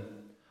woman,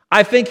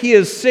 I think he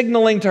is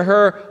signaling to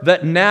her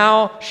that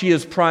now she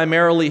is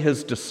primarily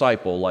his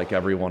disciple like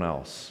everyone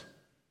else.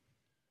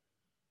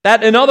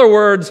 That, in other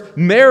words,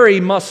 Mary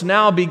must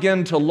now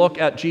begin to look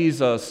at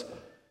Jesus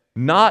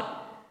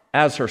not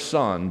as her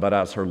son, but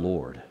as her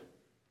Lord.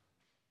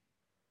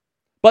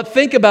 But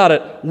think about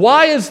it.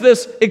 Why is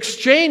this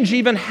exchange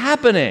even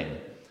happening?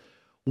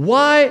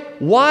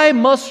 Why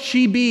must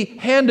she be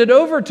handed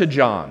over to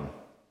John?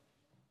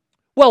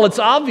 Well, it's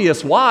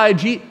obvious why.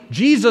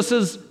 Jesus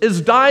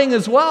is dying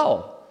as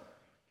well.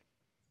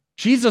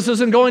 Jesus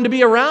isn't going to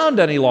be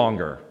around any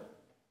longer.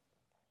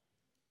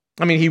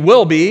 I mean, he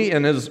will be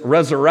in his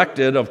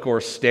resurrected, of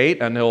course, state,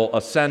 and he'll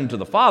ascend to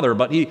the Father,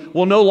 but he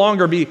will no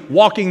longer be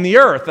walking the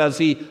earth as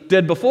he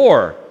did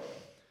before.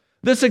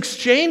 This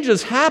exchange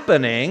is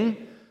happening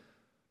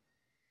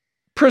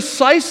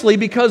precisely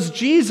because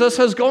Jesus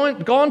has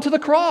gone to the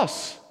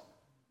cross.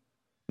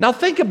 Now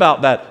think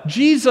about that.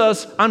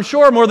 Jesus, I'm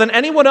sure more than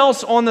anyone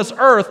else on this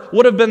earth,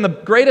 would have been the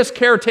greatest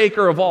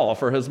caretaker of all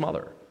for his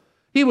mother.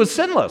 He was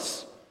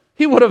sinless.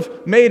 He would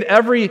have made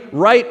every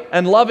right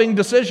and loving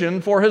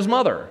decision for his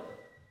mother.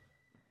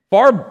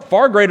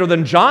 Far greater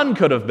than John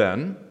could have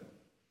been.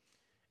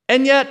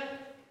 And yet,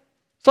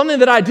 something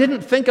that I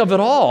didn't think of at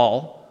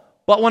all,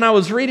 but when I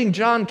was reading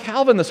John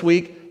Calvin this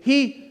week,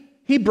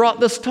 he brought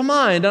this to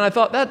mind, and I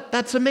thought,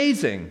 that's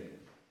amazing.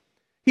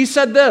 He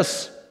said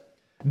this,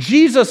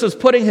 Jesus is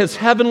putting his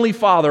heavenly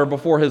Father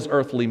before his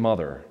earthly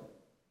mother.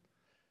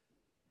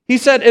 He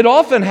said, it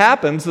often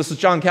happens, this is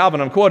John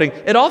Calvin I'm quoting,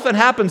 it often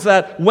happens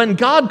that when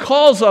God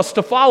calls us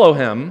to follow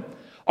him,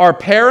 our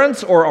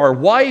parents or our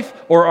wife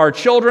or our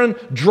children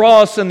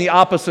draw us in the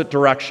opposite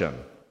direction,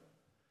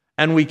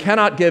 and we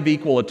cannot give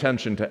equal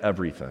attention to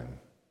everything.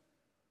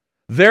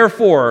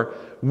 Therefore,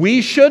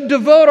 we should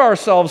devote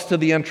ourselves to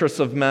the interests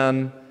of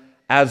men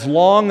as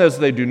long as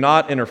they do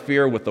not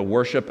interfere with the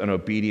worship and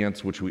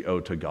obedience which we owe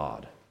to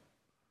God.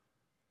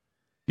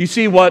 You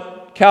see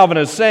what Calvin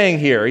is saying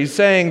here? He's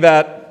saying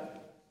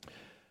that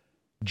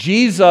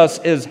Jesus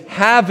is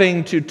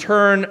having to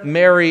turn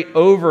Mary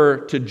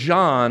over to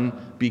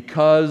John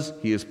because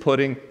he is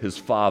putting his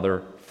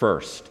Father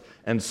first.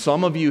 And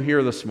some of you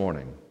here this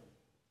morning,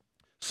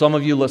 some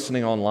of you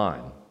listening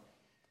online,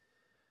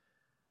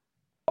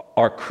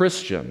 are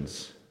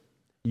Christians.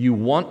 You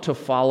want to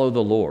follow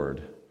the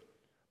Lord,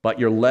 but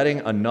you're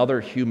letting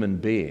another human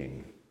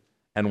being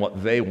and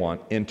what they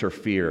want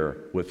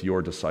interfere with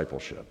your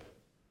discipleship.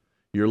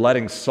 You're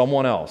letting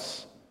someone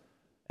else,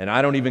 and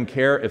I don't even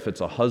care if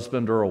it's a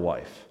husband or a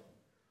wife,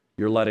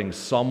 you're letting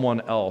someone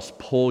else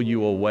pull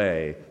you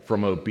away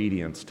from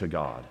obedience to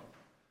God.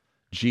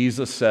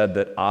 Jesus said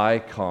that I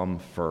come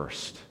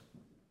first.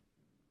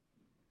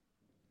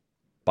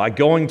 By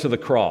going to the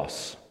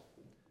cross,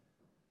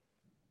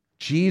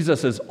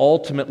 Jesus is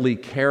ultimately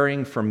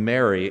caring for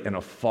Mary in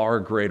a far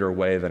greater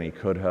way than he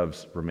could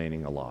have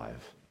remaining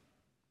alive.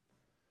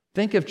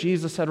 Think if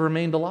Jesus had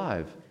remained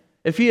alive.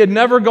 If he had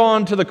never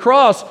gone to the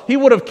cross, he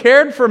would have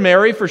cared for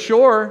Mary for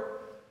sure.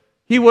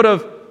 He would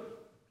have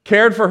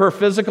cared for her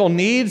physical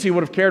needs. He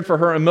would have cared for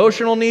her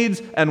emotional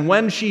needs. And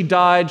when she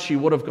died, she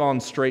would have gone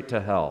straight to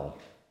hell.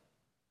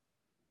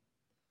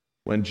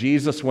 When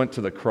Jesus went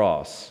to the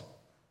cross,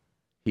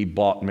 he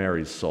bought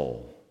Mary's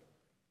soul.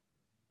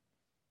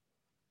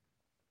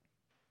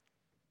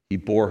 He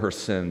bore her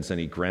sins and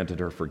he granted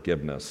her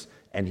forgiveness,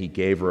 and he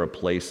gave her a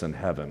place in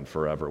heaven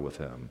forever with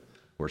him,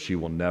 where she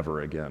will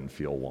never again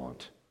feel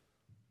want.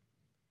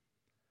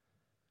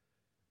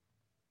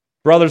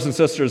 Brothers and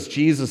sisters,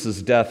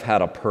 Jesus' death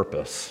had a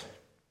purpose.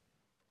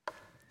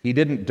 He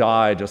didn't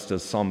die just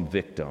as some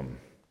victim.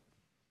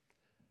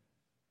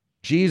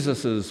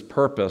 Jesus'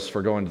 purpose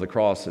for going to the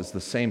cross is the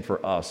same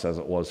for us as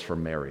it was for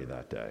Mary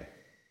that day.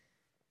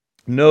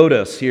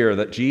 Notice here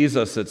that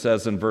Jesus, it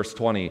says in verse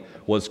 20,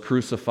 was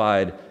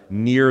crucified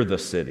near the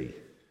city.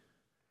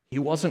 He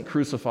wasn't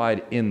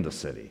crucified in the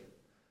city.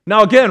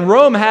 Now again,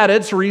 Rome had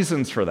its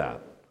reasons for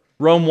that.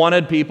 Rome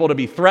wanted people to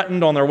be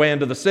threatened on their way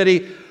into the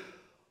city.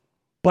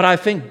 But I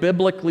think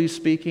biblically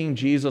speaking,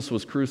 Jesus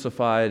was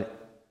crucified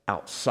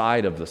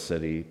outside of the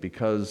city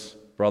because,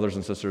 brothers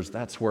and sisters,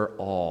 that's where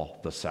all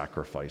the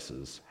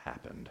sacrifices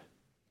happened.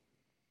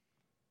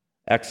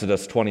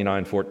 Exodus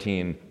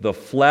 29:14, the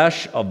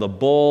flesh of the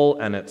bull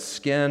and its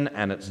skin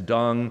and its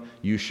dung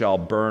you shall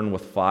burn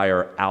with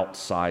fire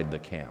outside the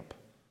camp.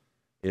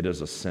 It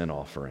is a sin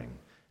offering.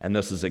 And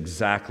this is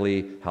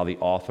exactly how the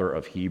author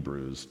of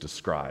Hebrews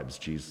describes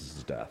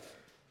Jesus' death.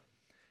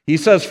 He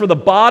says, for the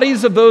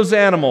bodies of those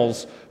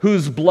animals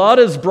whose blood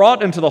is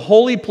brought into the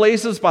holy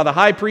places by the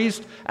high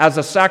priest as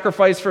a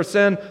sacrifice for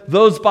sin,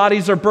 those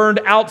bodies are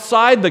burned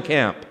outside the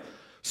camp.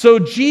 So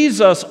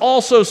Jesus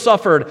also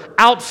suffered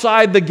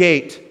outside the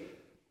gate,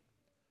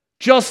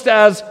 just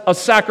as a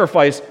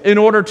sacrifice in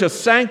order to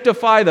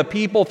sanctify the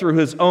people through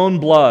his own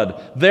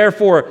blood.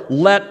 Therefore,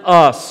 let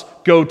us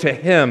go to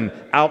him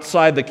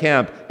outside the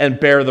camp and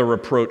bear the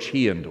reproach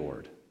he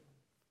endured.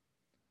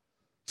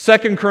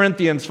 2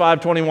 Corinthians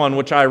 5:21,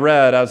 which I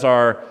read as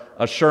our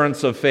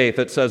assurance of faith,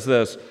 it says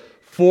this,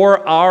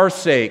 for our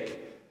sake,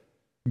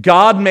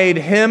 God made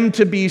him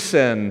to be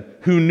sin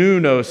who knew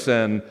no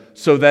sin,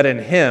 so that in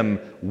him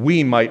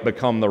we might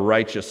become the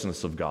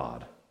righteousness of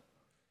God.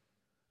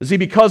 You see,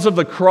 because of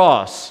the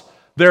cross,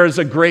 there is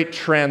a great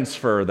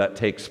transfer that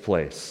takes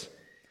place.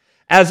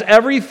 As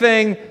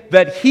everything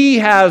that he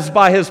has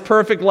by his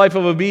perfect life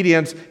of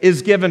obedience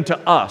is given to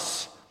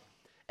us,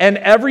 and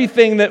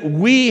everything that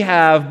we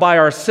have by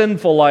our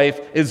sinful life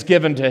is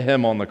given to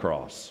him on the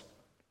cross.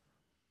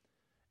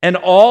 And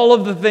all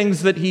of the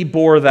things that he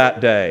bore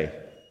that day,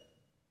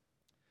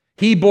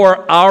 he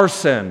bore our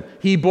sin,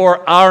 he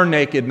bore our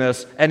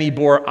nakedness, and he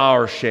bore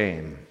our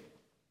shame.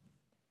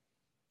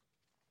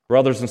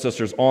 Brothers and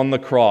sisters, on the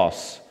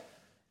cross,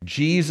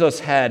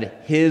 Jesus had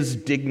his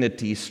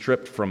dignity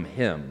stripped from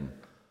him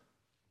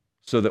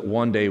so that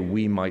one day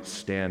we might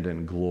stand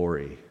in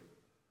glory,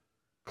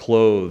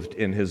 clothed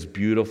in his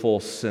beautiful,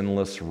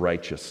 sinless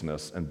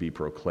righteousness, and be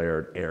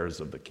proclaimed heirs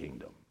of the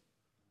kingdom.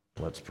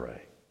 Let's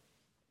pray.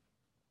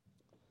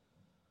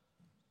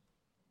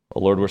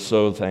 Oh Lord, we're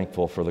so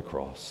thankful for the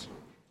cross.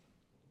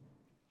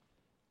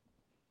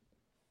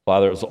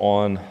 Father, it was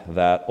on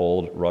that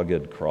old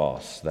rugged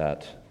cross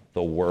that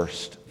the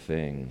worst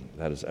thing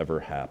that has ever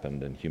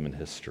happened in human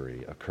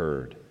history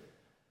occurred,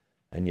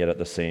 and yet at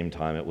the same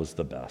time it was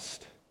the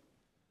best.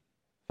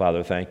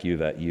 Father, thank you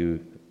that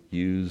you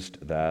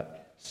used that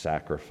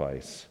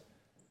sacrifice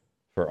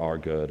for our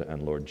good,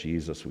 and Lord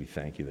Jesus, we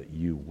thank you that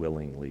you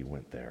willingly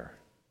went there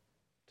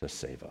to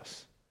save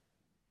us.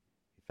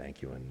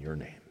 Thank you in your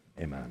name.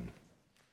 Amen.